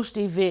Boost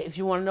event if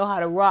you want to know how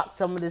to rock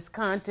some of this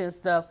content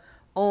stuff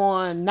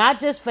on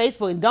not just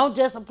Facebook. And don't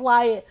just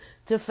apply it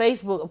to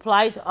Facebook,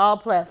 apply it to all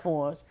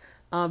platforms,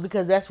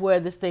 because that's where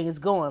this thing is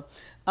going.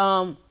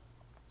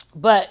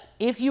 But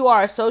if you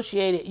are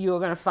associated, you're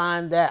going to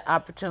find that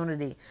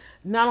opportunity.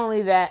 Not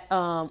only that,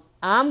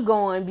 I'm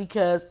going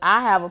because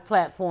I have a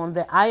platform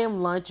that I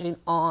am launching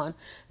on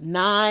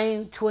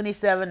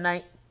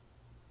 9/27/19.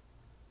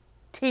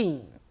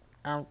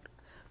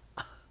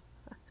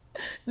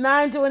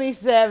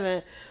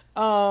 9/27.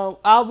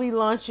 I'll be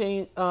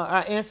launching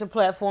our Answer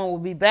platform. Will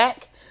be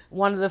back.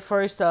 One of the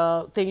first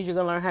things you're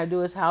gonna learn how to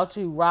do is how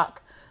to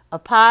rock a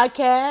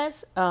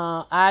podcast.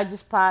 I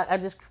just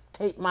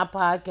taped my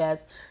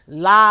podcast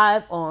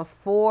live on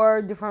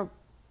 4 different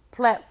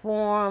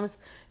platforms.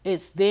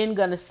 It's then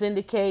gonna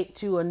syndicate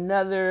to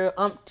another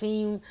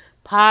umpteen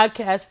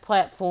podcast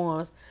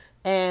platforms.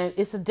 And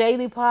it's a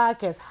daily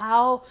podcast.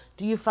 How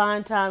do you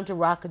find time to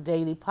rock a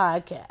daily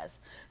podcast?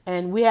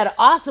 And we had an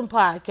awesome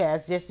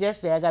podcast just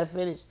yesterday. I got to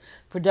finish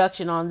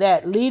production on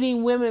that.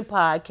 Leading Women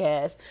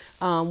podcast.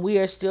 We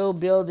are still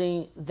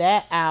building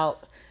that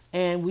out.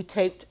 And we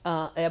taped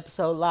an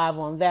episode live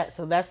on that.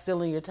 So that's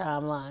still in your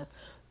timeline.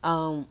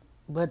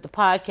 But the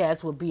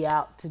podcast will be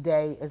out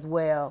today as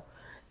well.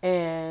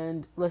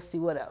 And let's see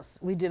what else.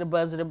 We did a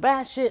Buzz of the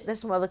Bash shit. There's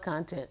some other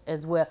content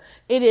as well.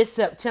 It is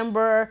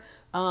September.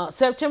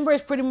 September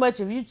is pretty much,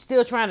 if you're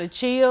still trying to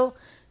chill,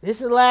 this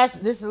is the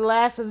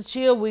last of the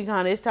chill week,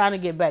 honey. It's time to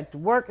get back to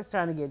work. It's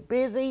time to get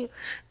busy.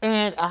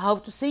 And I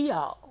hope to see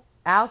y'all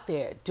out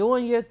there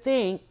doing your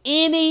thing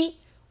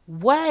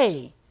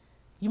anyway.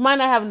 You might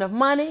not have enough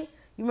money.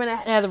 You might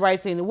not have the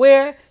right thing to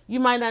wear. You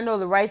might not know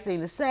the right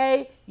thing to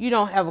say. You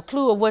don't have a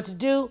clue of what to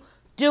do.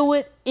 Do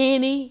it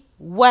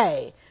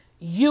anyway.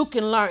 You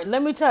can learn.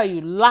 Let me tell you,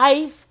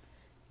 life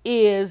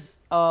is,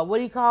 on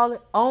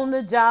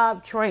the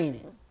job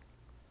training.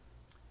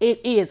 It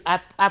is.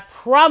 I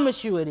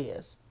promise you it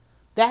is.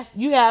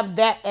 You have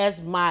that as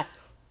my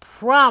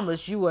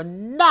promise. You are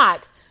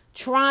not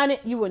trying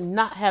it. You will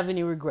not have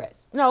any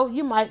regrets. No,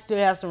 you might still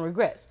have some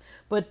regrets.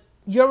 But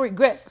your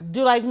regrets,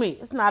 do like me.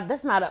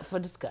 That's not up for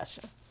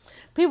discussion.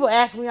 People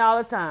ask me all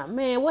the time,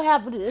 man, what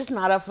happened? It's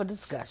not up for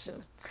discussion.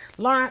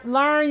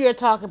 Learn your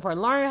talking part.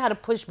 Learn how to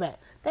push back.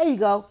 There you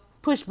go.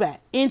 Push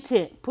back.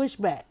 Intent. Push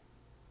back.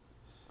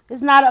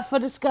 It's not up for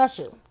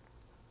discussion.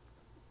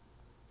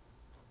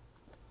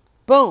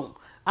 Boom.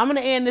 I'm going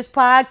to end this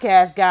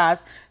podcast, guys,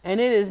 and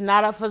it is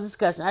not up for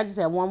discussion. I just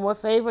have one more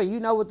favor. You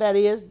know what that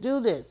is. Do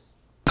this.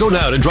 Go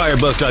now to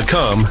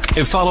dryerbuzz.com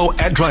and follow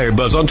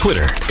 @dryerbuzz on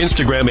Twitter,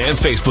 Instagram, and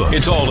Facebook.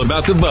 It's all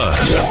about the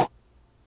buzz.